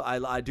 episodes, but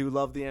I do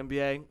love the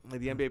NBA. Like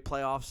the NBA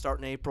playoffs start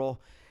in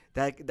April.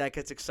 That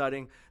gets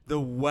exciting. The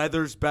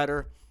weather's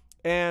better.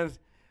 And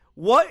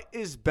what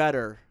is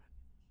better,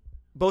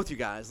 both you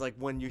guys, like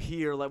when you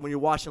hear, like when you're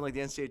watching like the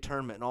NCAA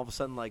tournament and all of a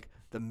sudden like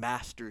the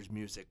Masters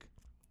music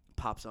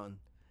pops on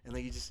and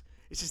like it's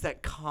just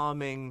that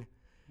calming.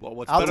 Well,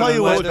 what's I'll better tell than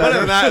you what's what's better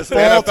than that is the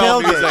Fall NFL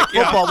tailgate. music.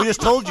 Yeah. Football. We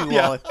just told you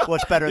Yeah.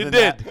 what's better You than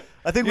did. that.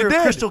 I think You we were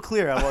did. crystal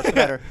clear on what's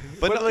better.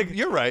 But like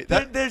you're right.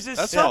 There's just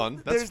that's some-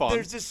 fun. That's fun.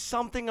 There's just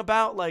something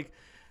about like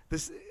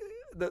this,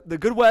 the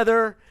good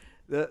weather,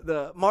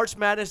 the March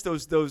Madness,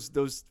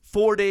 those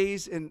 4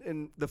 days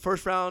in the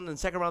first round and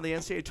second round of the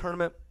NCAA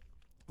tournament.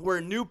 We're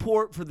in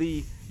Newport for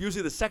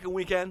usually the second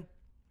weekend.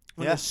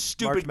 when Yeah, the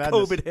stupid March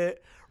Madness. COVID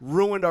hit,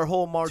 ruined our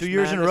whole March 2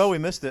 years in a Madness. row we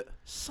missed it.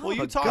 Son Well, of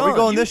you a talk- gun. Are we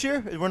going you- this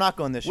year? We're not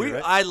going this year,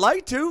 right? I'd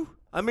like to.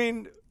 I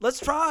mean, let's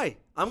try.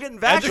 I'm getting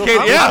vaccinated.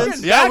 Educated, I'm yeah.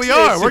 getting Yeah, we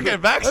vaccinated are. We're soon.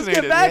 getting Let's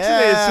vaccinated. get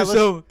vaccinated. Yeah,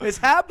 so it's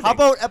happening. How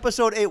about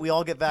episode 8? We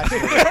all get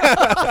vaccinated.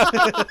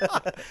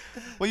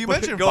 Well, you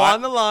mentioned go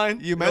on the line?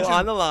 You Go mentioned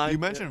on the line. You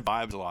mentioned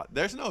vibes a lot.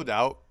 There's no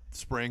doubt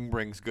spring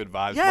brings good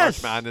vibes.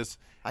 Yes. March Madness.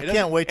 I It can't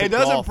doesn't- wait to It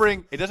doesn't golf.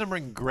 bring. It doesn't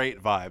bring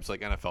great vibes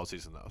like NFL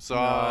season though. So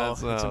No,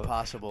 it's, it's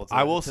impossible to,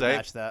 I will to say,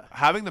 match that.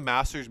 having the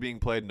Masters being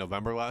played in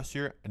November last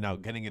year and now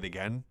getting it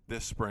again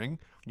this spring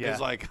Yeah. is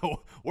like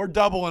we're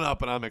doubling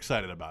up, and I'm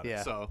excited about Yeah.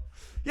 it. So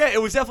Yeah,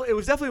 it was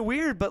definitely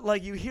weird, but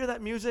like you hear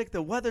that music,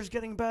 the weather's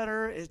getting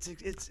better. It's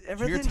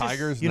everything. your just-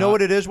 Tigers. You know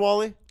what it is,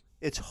 Wally?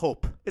 It's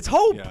hope. It's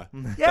hope. Yeah.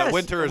 Yes. That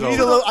winter is We, over.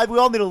 need a little, we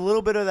all need a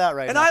little bit of that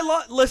right And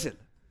now. listen.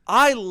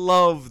 I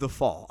love the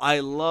fall. I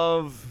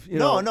love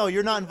No,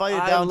 you're not invited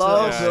I down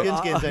love to the-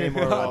 Skins games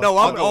anymore. Wally. no,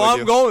 I'll go with I'm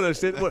you. going to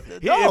sit. No,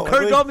 if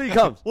Kurt Company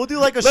comes, We'll do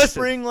like a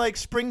Listen.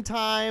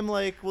 springtime,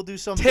 like we'll do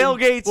something.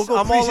 tailgates. We'll go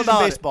I'm preseason all about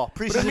baseball. it.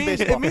 But Preseason it means,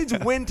 baseball. It means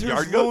winter's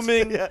Yard goats?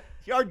 looming. Yeah.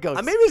 Yard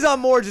goats. Maybe it's not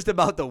more just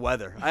about the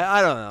weather.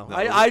 I don't know.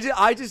 No.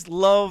 I just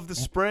love the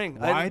spring.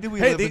 Why do we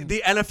Hey, live the,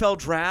 in- the NFL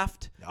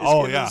draft. Is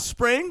Oh, in yeah. the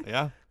spring.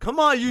 Yeah. Come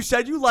on, you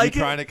said you like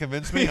you it. trying to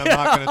convince me? I'm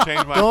not going to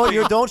change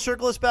my. don't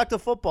circle us back to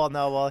football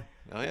now, Wally.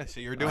 Oh yeah, so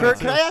you're doing Kurt, it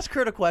can too. I ask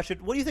Kurt a question?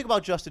 What do you think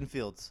about Justin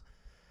Fields?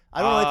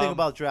 I don't know anything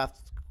about draft.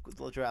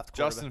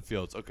 Justin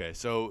Fields. Okay,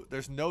 so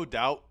there's no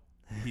doubt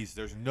he's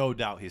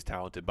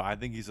talented, but I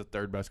think he's the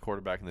third best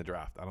quarterback in the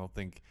draft.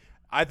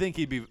 I think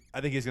he's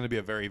going to be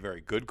a very, very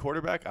good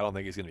quarterback. I don't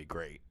think he's going to be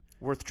great.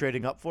 worth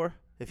trading up for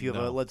if you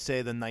have, No. let's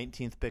say, the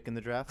 19th pick in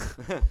the draft.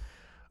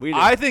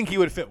 I think he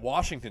would fit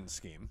Washington's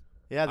scheme.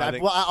 Yeah, I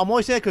think- I'm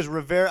only saying because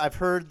Rivera. I've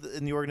heard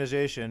in the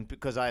organization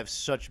because I have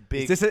such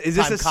big is this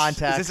time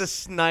contacts. Is this a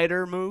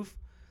Snyder move?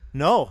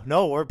 No,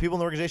 or people in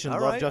the organization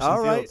love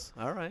Justin Fields.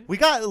 All right. We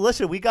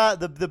got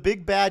the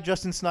big bad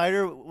Justin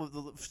Snyder.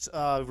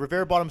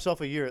 Rivera bought himself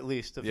a year at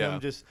least of Yeah.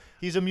 him.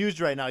 He's amused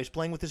right now. He's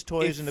playing with his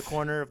toys If- in the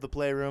corner of the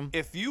playroom,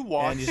 If you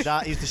watch,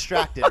 and he's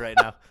distracted right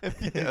now.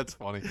 yeah, that's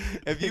funny.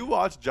 If you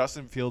watch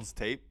Justin Fields'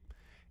 tape,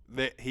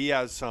 he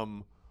has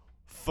some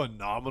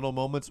phenomenal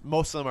moments.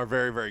 Most of them are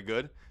very, very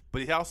good,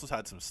 but he also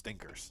had some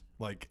stinkers.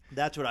 Like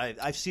That's what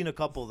I've seen a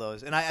couple of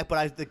those, and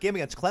the game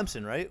against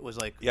Clemson, right, was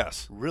like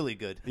yes. really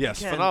good.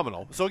 Yes, Again-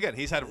 phenomenal. So again,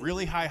 he's had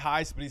really high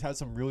highs, but he's had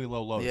some really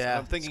low lows. Yeah, and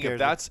I'm thinking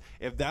scares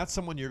if that's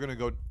someone you're going to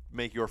go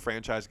make your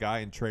franchise guy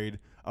and trade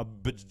a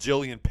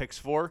bajillion picks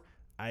for,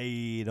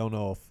 I don't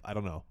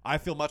know. I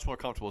feel much more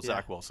comfortable with Yeah.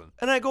 Zach Wilson.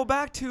 And I go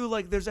back to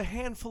like there's a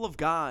handful of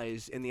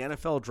guys in the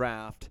NFL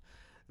draft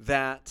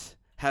that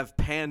have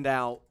panned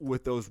out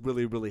with those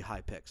really, really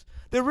high picks.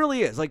 There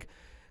really is. Like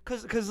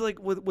because like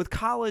with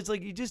college,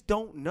 like you just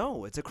don't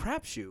know. It's a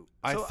crapshoot.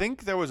 I So-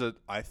 think there was a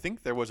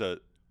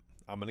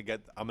I'm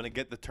gonna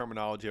get the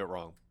terminology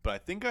wrong, but I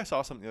think I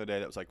saw something the other day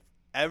that was like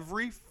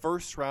every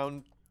first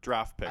round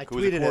draft pick I who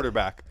was a tweeted it.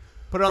 quarterback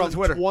Put it on from the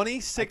Twitter. I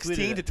 2016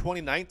 tweeted to it.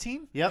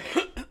 2019 Yep.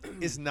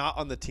 is not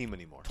on the team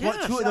anymore. Yes,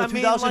 No, I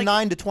mean,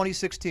 2009 to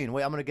 2016.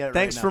 Wait, I'm gonna get it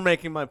Thanks right for now.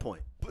 making my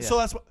point. So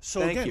that's what, so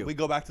Thank again you. we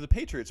go back to the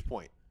Patriots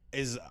point.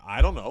 Is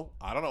I don't know.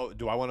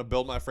 Do I want to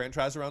build my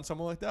franchise around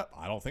someone like that?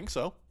 I don't think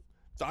so.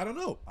 So I don't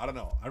know.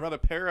 I'd rather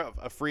pair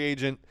a free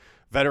agent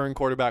veteran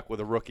quarterback with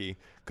a rookie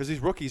because these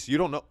rookies you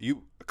don't know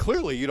you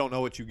don't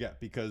know what you get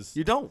because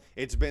You don't.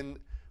 it's been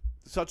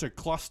such a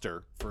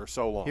cluster for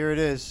so long. Here it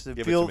is. The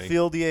Give it to me.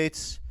 Field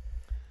Yates.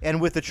 And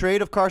with the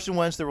trade of Carson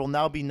Wentz, there will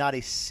now be not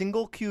a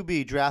single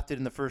QB drafted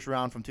in the first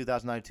round from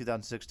 2009 to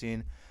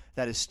 2016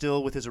 that is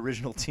still with his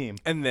original team.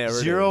 And there it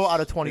 0 is.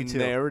 out of 22.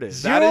 And there it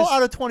is. That 0 is-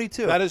 out of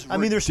 22. that is I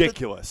mean,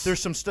 ridiculous. There's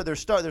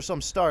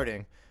some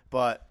starting,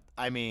 but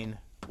I mean,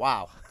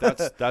 wow.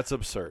 That's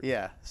absurd.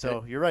 Yeah.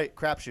 So you're right.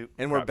 Crapshoot.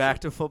 And we're back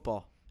to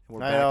football.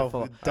 We're I back know. to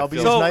football.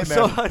 W's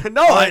feel-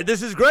 nightmare.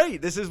 This is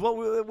great. This is where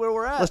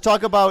we're at. Let's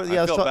talk about I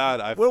let's feel talk,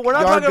 bad. We're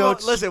not Yard talking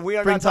goats. about. Listen, we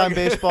are not springtime talking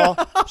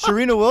baseball.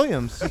 Serena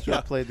Williams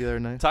played the other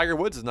night. Tiger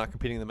Woods is not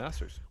competing in the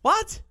Masters.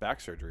 What?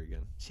 Back surgery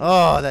again.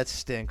 Oh, that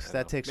stinks.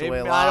 That takes Maybe, away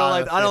a I lot. don't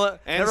like. of I don't. faith.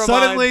 Like, And never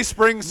suddenly mind.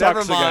 spring sucks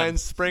Never mind. again.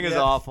 Spring is Yeah.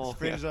 awful.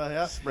 Spring's,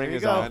 yeah. Spring There you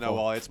is go. awful. I know.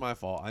 Well, it's my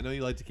fault. I know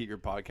you like to keep your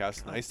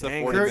podcast nice to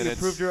dang, 40 Kurt, you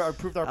minutes.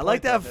 proved our I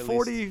like point that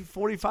at least.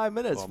 45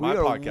 minutes. Well, We my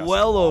are podcasts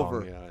well are long.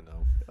 over. Yeah, I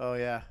know. Oh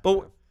yeah.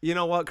 But you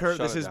know what, Kurt?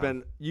 Shut This it has down.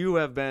 been. You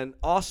have been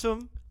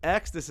awesome.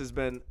 X. This has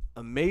been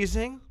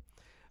amazing.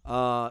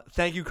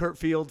 Thank you, Kurt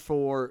Field,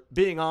 for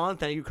being on.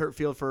 Thank you, Kurt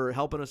Field, for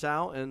helping us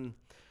out. And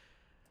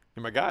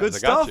You're my guy. good I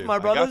got stuff, you. my I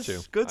got brothers. you.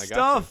 Good I got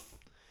stuff.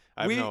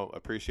 you. We-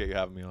 appreciate you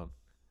having me on.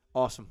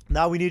 Awesome.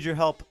 Now we need your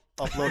help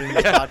uploading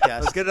this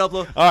podcast. Let's get it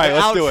uploaded. All right, The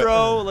let's do it.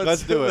 outro.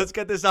 Let's do it. Let's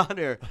get this on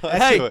here. Let's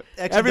hey, do it.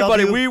 XW.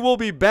 everybody, we will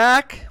be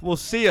back. We'll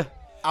see you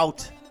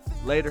out.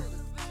 later.